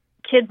whole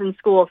kids in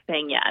school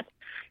thing yet.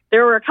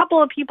 There were a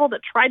couple of people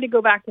that tried to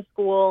go back to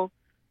school.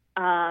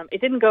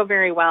 It didn't go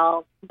very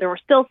well. There was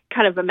still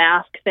kind of a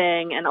mask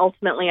thing, and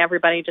ultimately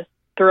everybody just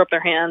threw up their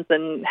hands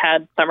and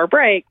had summer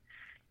break.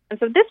 And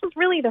so this was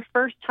really the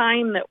first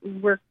time that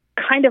we're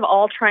kind of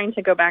all trying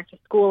to go back to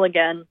school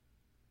again.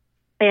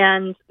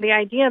 And the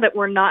idea that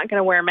we're not going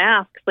to wear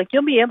masks,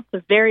 you'll be able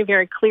to very,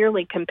 very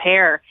clearly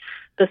compare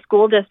the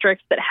school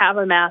districts that have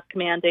a mask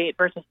mandate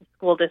versus the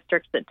school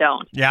districts that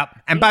don't. Yeah.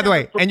 And by the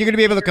way, and you're going to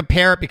be able to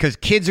compare it because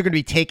kids are going to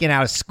be taken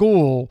out of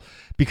school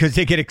because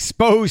they get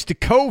exposed to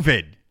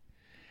COVID.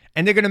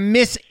 And they're going to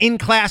miss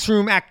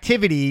in-classroom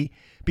activity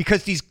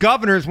because these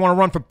governors want to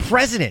run for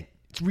president.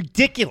 It's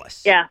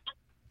ridiculous. Yeah.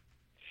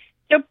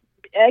 So,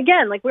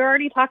 again, we're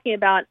already talking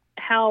about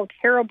how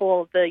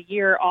terrible the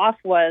year off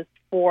was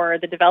for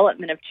the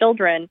development of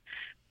children.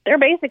 They're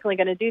basically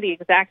going to do the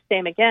exact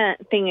same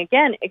thing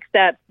again,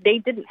 except they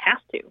didn't have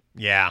to.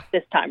 Yeah.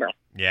 This time around.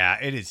 Yeah,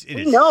 it is. It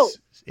is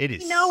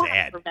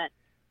sad.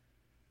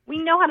 We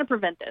know how to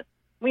prevent this.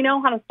 We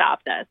know how to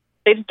stop this.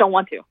 They just don't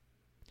want to.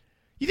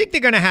 You think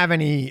they're going to have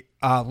any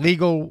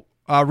legal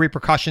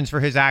repercussions for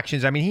his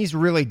actions? I mean, he's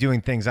really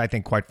doing things, I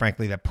think, quite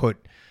frankly, that put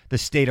the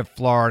state of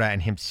Florida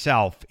and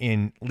himself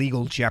in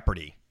legal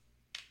jeopardy.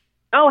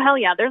 Oh, hell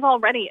yeah. There's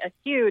already a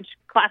huge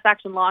class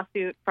action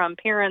lawsuit from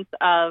parents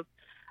of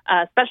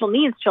special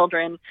needs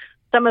children,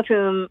 some of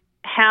whom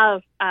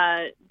have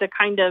the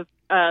kind of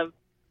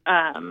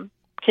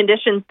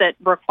conditions that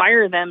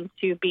require them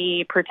to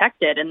be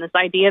protected. And this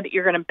idea that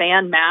you're going to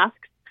ban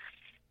masks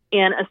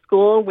in a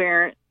school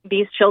where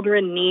these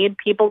children need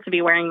people to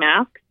be wearing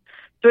masks.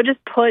 So it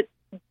just put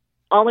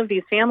all of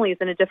these families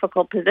in a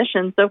difficult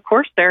position. So of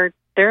course they're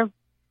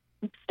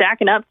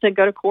stacking up to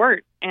go to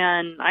court.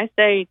 And I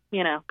say,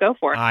 go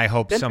for it. I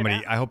hope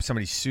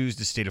somebody sues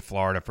the state of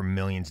Florida for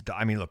millions.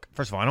 I mean, look,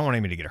 first of all, I don't want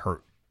anybody to get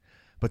hurt,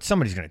 but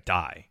somebody's going to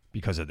die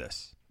because of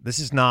this.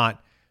 It's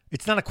not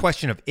a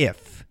question of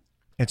if,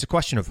 it's a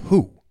question of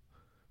who,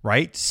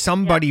 right?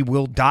 Somebody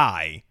will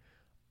die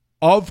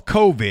of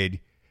COVID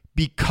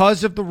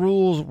because of the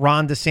rules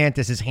Ron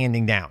DeSantis is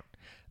handing down.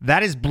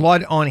 That is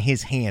blood on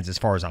his hands as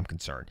far as I'm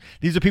concerned.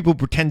 These are people who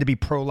pretend to be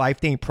pro-life.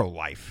 They ain't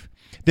pro-life.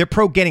 They're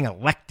pro getting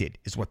elected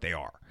is what they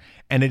are.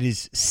 And it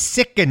is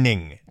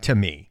sickening to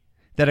me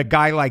that a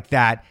guy like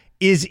that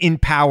is in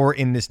power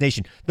in this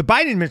nation. The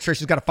Biden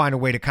administration has got to find a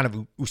way to kind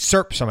of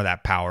usurp some of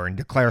that power and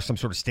declare some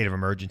sort of state of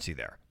emergency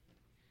there.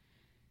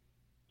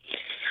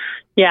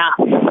 Yeah.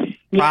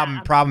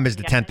 Problem is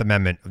the 10th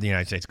Amendment of the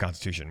United States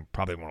Constitution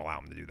probably won't allow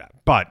him to do that.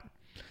 But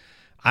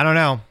I don't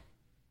know.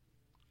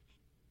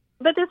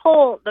 But this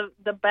whole,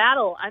 the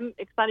battle, I'm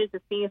excited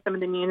to see some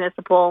of the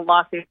municipal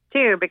lawsuits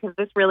too, because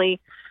this really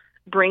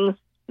brings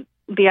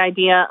the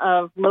idea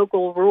of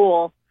local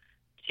rule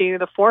to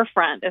the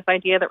forefront. This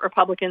idea that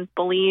Republicans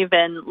believe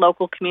in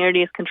local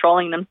communities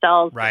controlling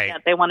themselves. Right. And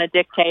that they want to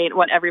dictate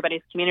what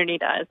everybody's community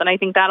does. And I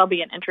think that'll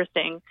be an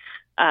interesting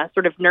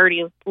sort of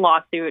nerdy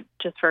lawsuit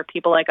just for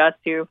people like us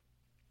who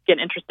get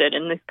interested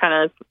in this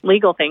kind of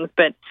legal things.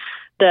 But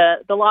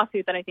the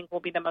lawsuit that I think will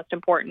be the most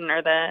important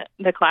are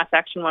the class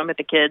action one with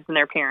the kids and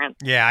their parents.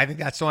 Yeah, I think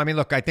that's so. I mean,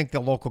 look, I think the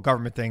local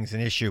government thing's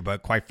an issue,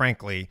 but quite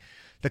frankly,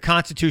 the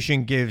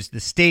Constitution gives the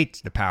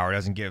states the power, it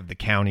doesn't give the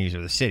counties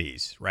or the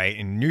cities, right?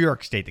 In New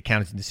York State, the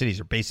counties and the cities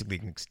are basically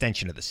an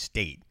extension of the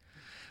state.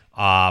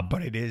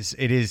 But it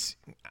is.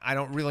 I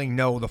don't really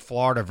know the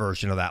Florida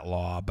version of that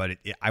law, but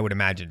I would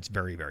imagine it's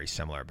very, very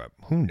similar, but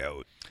who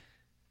knows?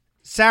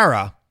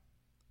 Sarah,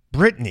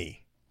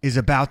 Brittany is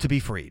about to be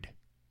freed.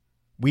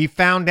 We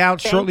found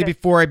out shortly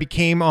before I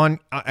came on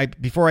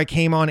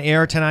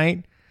air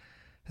tonight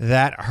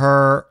that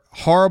her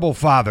horrible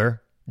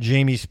father,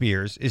 Jamie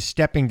Spears, is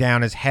stepping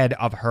down as head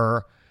of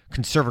her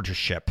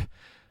conservatorship.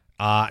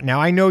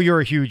 Now, I know you're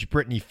a huge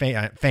Britney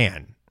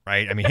fan,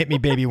 right? I mean, Hit Me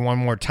Baby One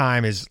More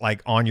Time is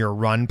like on your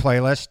run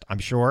playlist, I'm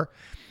sure.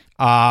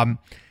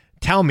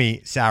 Tell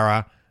me,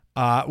 Sarah,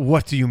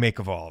 what do you make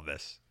of all of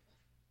this?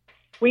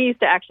 We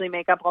used to actually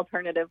make up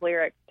alternative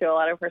lyrics to a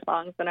lot of her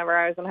songs whenever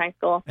I was in high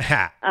school.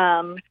 But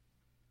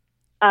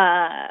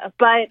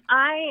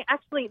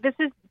this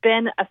has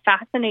been a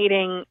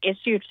fascinating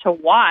issue to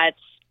watch.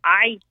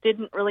 I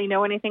didn't really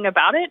know anything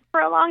about it for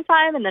a long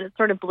time, and then it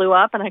sort of blew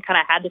up, and I kind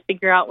of had to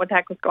figure out what the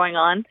heck was going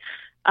on.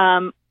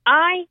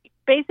 I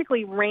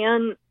basically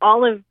ran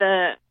all of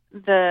the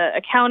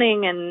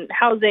accounting and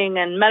housing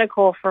and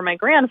medical for my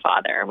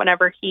grandfather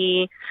whenever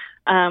he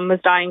was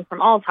dying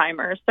from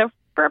Alzheimer's. So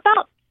for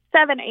about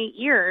 7-8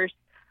 years,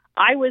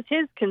 I was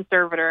his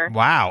conservator.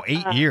 Wow,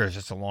 8 years.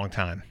 That's a long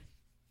time.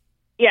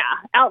 Yeah,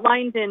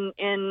 outlined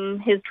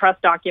in his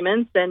trust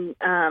documents. And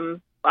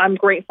I'm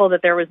grateful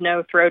that there was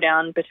no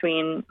throwdown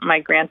between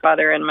my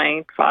grandfather and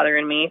my father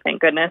and me, thank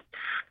goodness.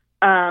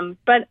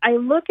 But I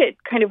look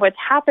at kind of what's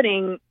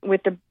happening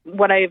with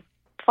what I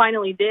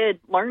finally did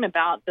learn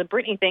about the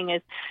Britney thing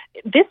is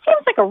this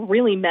seems like a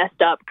really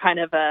messed up kind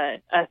of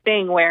a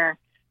thing where,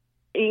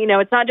 you know,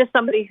 it's not just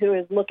somebody who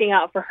is looking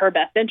out for her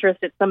best interest.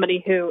 It's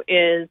somebody who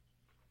is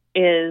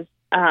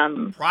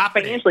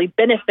financially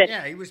benefiting.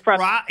 Yeah, he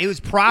was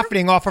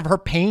profiting off of her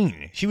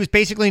pain. She was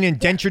basically an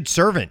indentured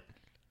servant.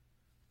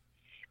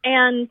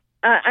 And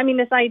I mean,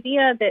 this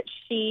idea that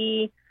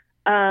she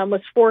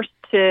was forced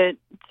to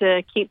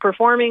keep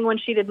performing when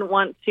she didn't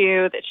want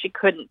to, that she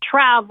couldn't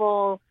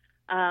travel,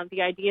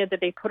 the idea that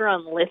they put her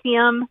on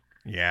lithium.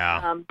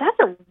 Yeah. That's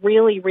a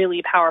really,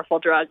 really powerful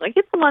drug. Like,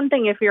 it's one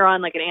thing if you're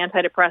on like an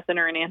antidepressant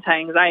or an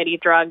anti-anxiety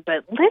drug,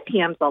 but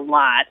lithium's a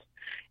lot.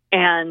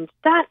 And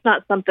that's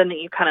not something that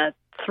you kind of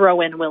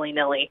throw in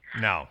willy-nilly.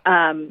 No.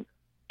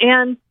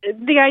 And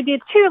the idea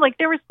too, like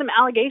there was some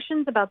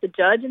allegations about the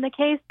judge in the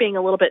case being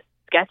a little bit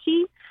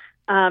sketchy,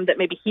 that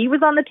maybe he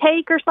was on the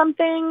take or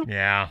something.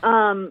 Yeah.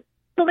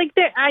 So like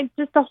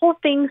the whole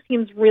thing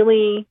seems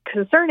really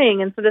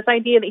concerning. And so this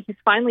idea that he's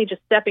finally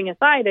just stepping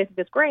aside, I think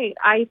is great.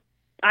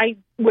 I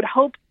would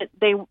hope that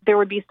there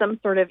would be some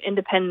sort of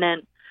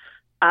independent,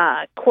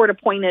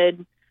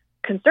 court-appointed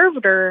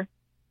conservator.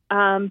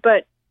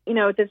 But, you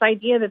know, this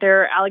idea that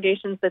there are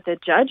allegations that the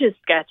judge is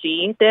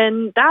sketchy,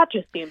 then that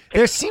just seems...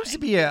 There seems to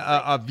be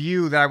a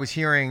view that I was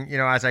hearing, you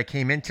know, as I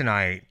came in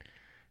tonight,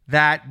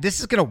 that this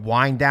is going to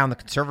wind down the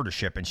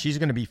conservatorship and she's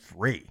going to be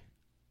free.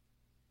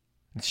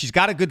 She's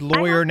got a good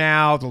lawyer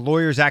now. The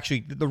lawyer's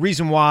actually... The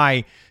reason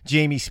why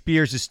Jamie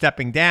Spears is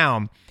stepping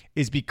down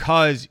is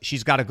because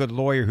she's got a good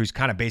lawyer who's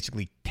kind of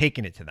basically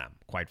taking it to them,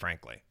 quite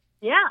frankly.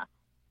 Yeah.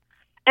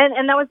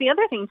 And that was the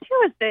other thing,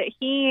 too, is that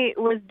he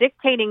was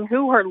dictating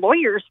who her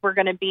lawyers were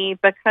going to be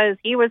because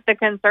he was the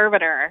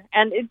conservator.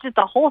 And it just,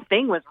 the whole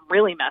thing was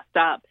really messed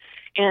up.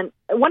 And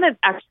one of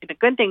actually the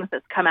good things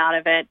that's come out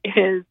of it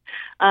is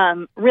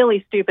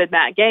really stupid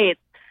Matt Gaetz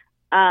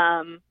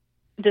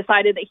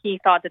decided that he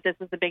thought that this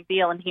was a big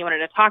deal and he wanted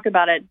to talk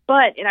about it.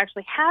 But it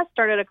actually has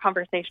started a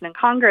conversation in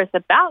Congress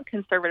about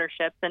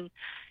conservatorships and,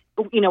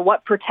 you know,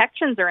 what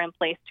protections are in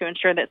place to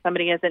ensure that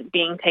somebody isn't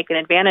being taken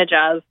advantage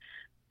of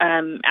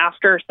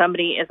after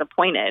somebody is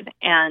appointed,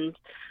 and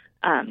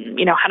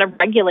you know, how to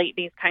regulate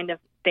these kind of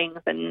things.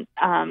 And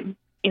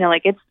you know,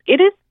 like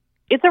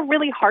it's a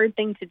really hard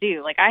thing to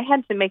do. Like, I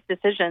had to make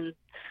decisions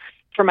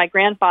for my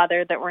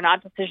grandfather that were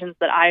not decisions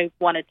that I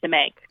wanted to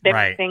make. They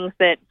were things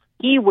that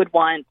he would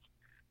want,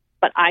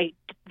 but I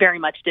very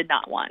much did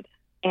not want.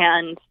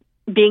 And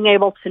being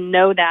able to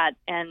know that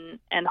and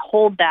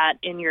hold that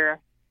in your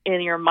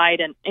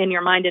mind and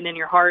in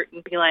your heart,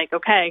 and be like,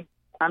 okay,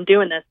 I'm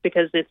doing this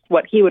because it's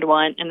what he would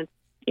want, and it's,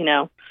 you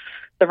know,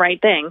 the right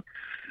thing.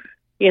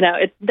 You know,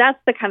 that's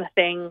the kind of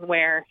thing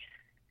where,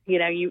 you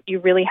know, you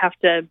really have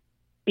to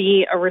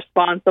be a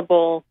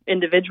responsible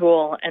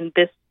individual. And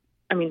this,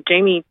 I mean,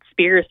 Jamie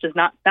Spears does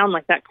not sound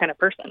like that kind of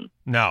person.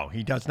 No,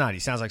 he does not. He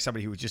sounds like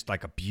somebody who was just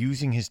like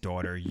abusing his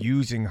daughter,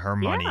 using her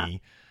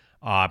money,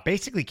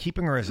 basically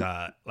keeping her as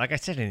like I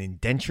said, an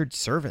indentured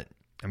servant.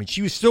 I mean,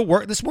 she was still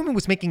working. This woman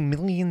was making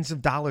millions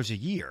of dollars a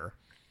year.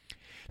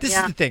 This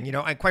is the thing, you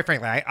know, and quite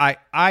frankly,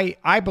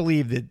 I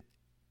believe that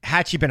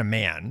had she been a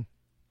man,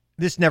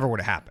 this never would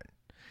have happened.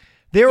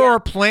 There are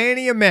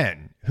plenty of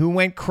men who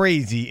went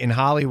crazy in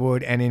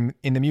Hollywood and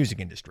in the music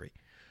industry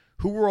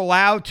who were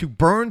allowed to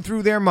burn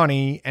through their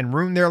money and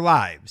ruin their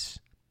lives.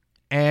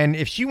 And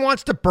if she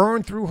wants to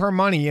burn through her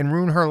money and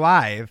ruin her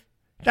life,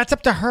 that's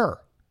up to her.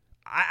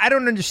 I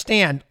don't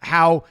understand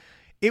how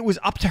it was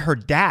up to her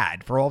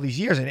dad for all these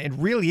years. And it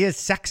really is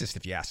sexist,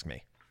 if you ask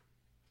me.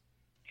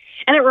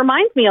 And it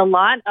reminds me a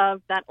lot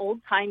of that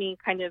old-timey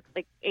kind of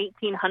like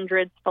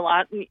 1800s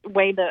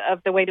way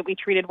that we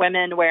treated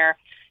women, where,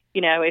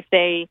 you know, if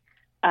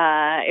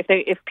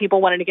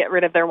people wanted to get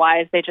rid of their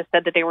wives, they just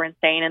said that they were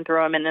insane and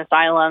threw them in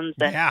asylums.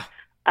 And,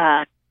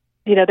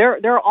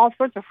 there are all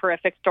sorts of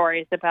horrific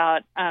stories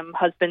about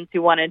husbands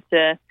who wanted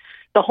to.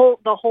 The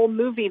whole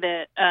movie,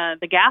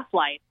 the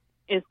Gaslight,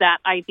 is that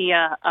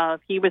idea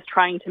of he was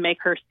trying to make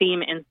her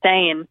seem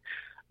insane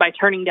by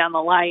turning down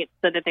the lights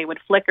so that they would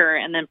flicker,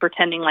 and then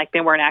pretending like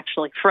they weren't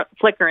actually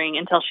flickering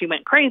until she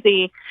went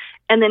crazy,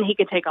 and then he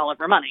could take all of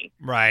her money.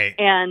 Right.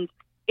 And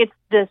it's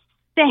the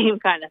same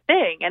kind of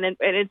thing, and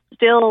it's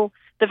still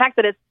the fact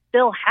that it's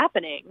still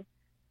happening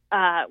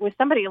with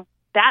somebody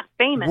that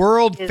famous,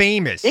 world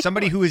famous, ridiculous.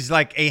 somebody who is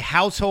like a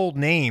household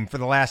name for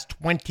the last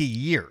 20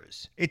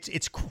 years.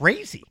 It's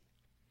crazy.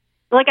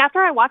 Like, after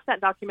I watched that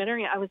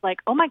documentary, I was like,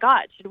 oh my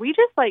God, should we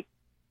just like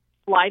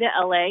fly to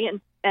LA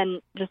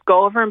and just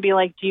go over and be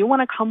like, do you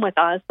want to come with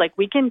us? Like,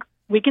 we can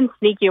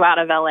sneak you out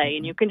of LA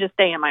and you can just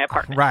stay in my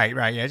apartment.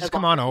 Right. Yeah, just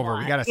come on over.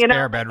 We got a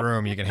spare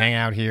bedroom. You can hang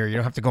out here. You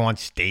don't have to go on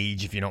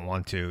stage if you don't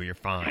want to. You're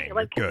fine.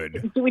 Like, You're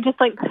good. Do we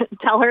just like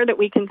tell her that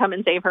we can come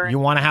and save her? You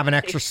want to have an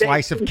extra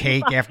slice of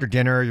cake after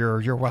dinner?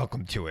 You're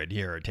welcome to it.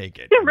 Here, take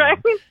it. Right.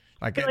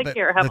 Like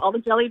here, have all the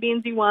jelly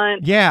beans you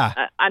want. Yeah.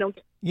 I don't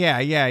care. Yeah.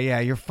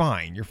 You're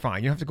fine. You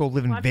don't have to go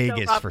live in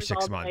Vegas for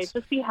 6 months.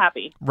 Just be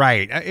happy.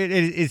 Right.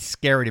 It's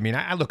scary to me. And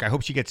I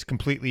hope she gets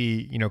complete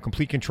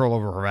control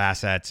over her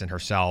assets and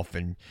herself,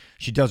 and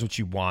she does what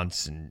she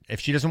wants. And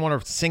if she doesn't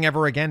want to sing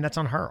ever again, that's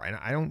on her. And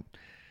I don't,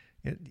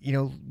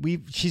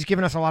 she's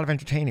given us a lot of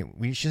entertaining.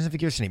 She doesn't have to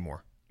give us any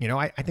more.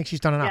 I think she's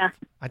done enough.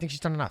 Yeah. I think she's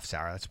done enough,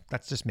 Sarah.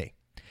 That's just me.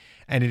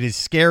 And it is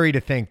scary to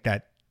think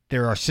that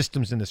there are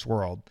systems in this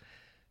world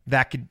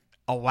that could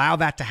allow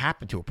that to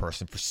happen to a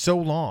person for so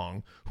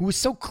long, who is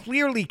so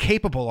clearly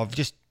capable of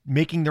just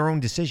making their own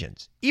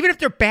decisions, even if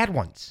they're bad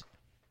ones.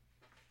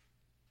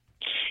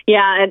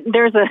 Yeah,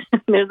 there's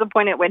a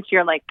point at which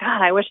you're like,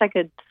 God, I wish I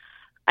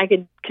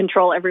could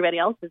control everybody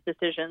else's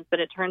decisions, but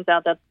it turns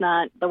out that's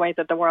not the way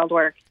that the world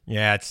works.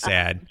 Yeah, it's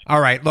sad. All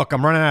right, look,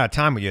 I'm running out of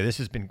time with you. This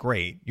has been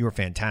great. You were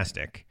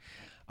fantastic.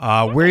 Where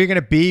are you going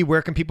to be?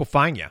 Where can people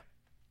find you?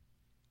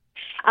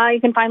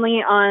 You can find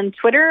me on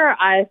Twitter.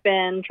 I've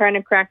been trying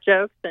to crack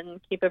jokes and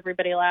keep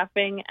everybody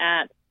laughing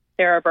at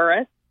Sarah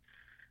Burris,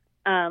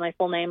 my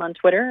full name on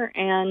Twitter.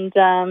 And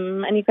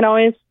you can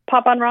always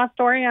pop on Raw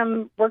Story.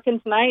 I'm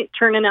working tonight,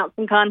 churning out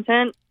some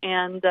content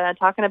and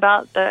talking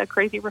about the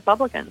crazy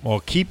Republicans. Well,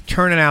 keep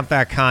turning out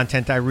that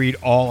content. I read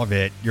all of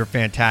it. You're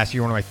fantastic.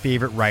 You're one of my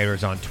favorite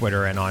writers on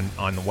Twitter and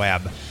on the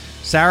web.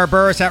 Sarah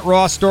Burris at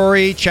Raw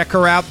Story. Check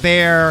her out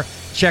there.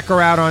 Check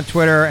her out on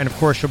Twitter. And, of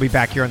course, she'll be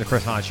back here on The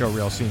Chris Hahn Show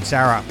real soon.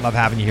 Sarah, love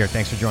having you here.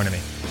 Thanks for joining me.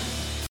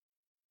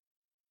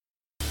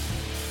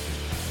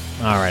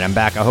 All right, I'm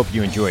back. I hope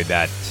you enjoyed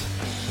that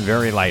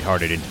very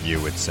lighthearted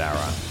interview with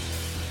Sarah.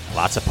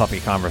 Lots of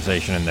puppy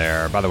conversation in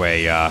there. By the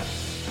way,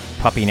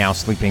 puppy now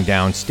sleeping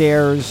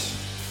downstairs.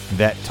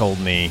 Vet told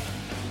me,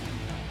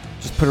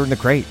 just put her in the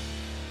crate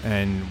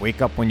and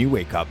wake up when you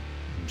wake up.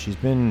 She's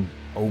been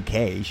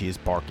okay. She is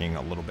barking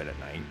a little bit at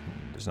night.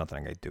 There's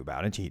nothing I can do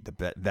about it.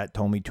 The vet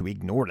told me to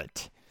ignore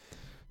it.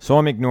 So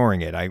I'm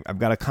ignoring it. I've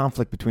got a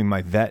conflict between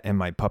my vet and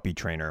my puppy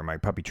trainer. My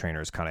puppy trainer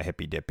is kind of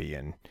hippy-dippy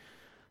and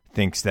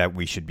thinks that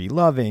we should be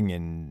loving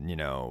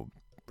and,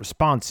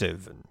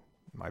 responsive. And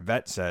my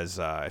vet says,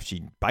 if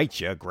she bites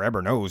you, grab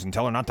her nose and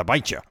tell her not to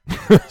bite you.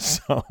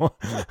 So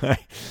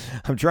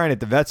I'm trying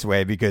it the vet's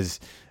way because,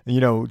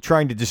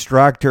 trying to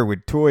distract her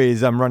with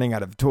toys, I'm running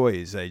out of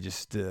toys. I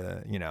just,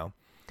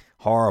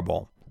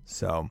 horrible.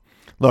 So,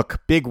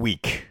 look, big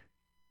week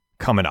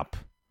coming up.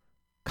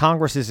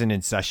 Congress isn't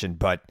in session,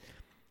 but,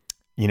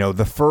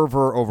 the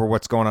fervor over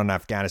what's going on in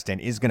Afghanistan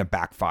is going to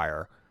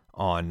backfire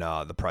on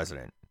the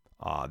president.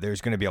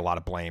 There's going to be a lot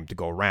of blame to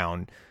go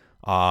around,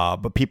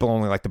 but people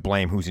only like to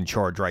blame who's in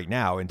charge right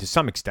now, and to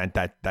some extent,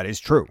 that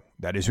is true.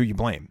 That is who you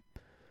blame.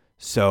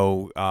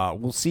 So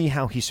we'll see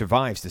how he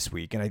survives this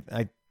week, and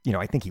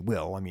I think he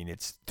will. I mean,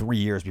 it's 3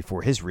 years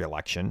before his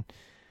reelection,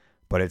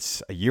 but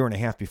it's a year and a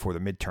half before the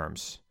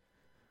midterms.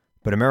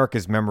 But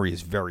America's memory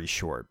is very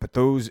short. But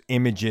those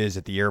images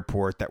at the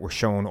airport that were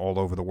shown all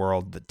over the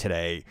world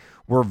today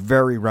were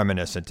very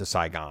reminiscent to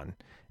Saigon.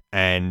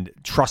 And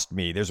trust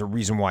me, there's a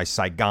reason why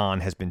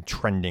Saigon has been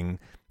trending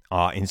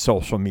in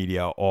social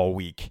media all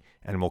week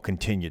and will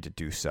continue to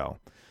do so.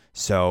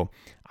 So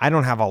I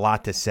don't have a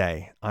lot to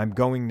say. I'm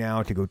going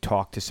now to go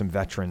talk to some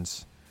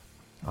veterans.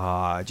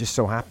 It just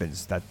so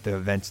happens that the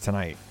event's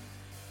tonight.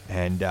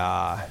 And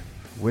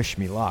wish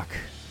me luck.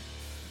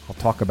 I'll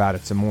talk about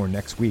it some more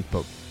next week,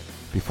 but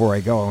before I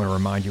go, I want to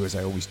remind you, as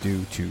I always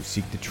do, to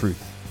seek the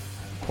truth.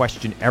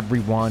 Question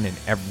everyone and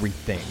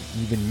everything,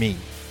 even me.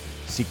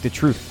 Seek the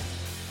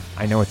truth.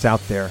 I know it's out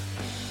there,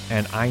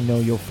 and I know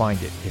you'll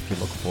find it if you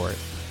look for it.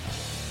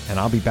 And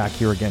I'll be back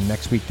here again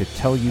next week to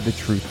tell you the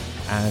truth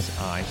as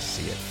I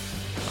see it.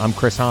 I'm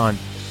Chris Hahn.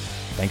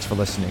 Thanks for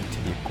listening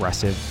to the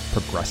Aggressive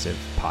Progressive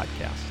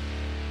Podcast.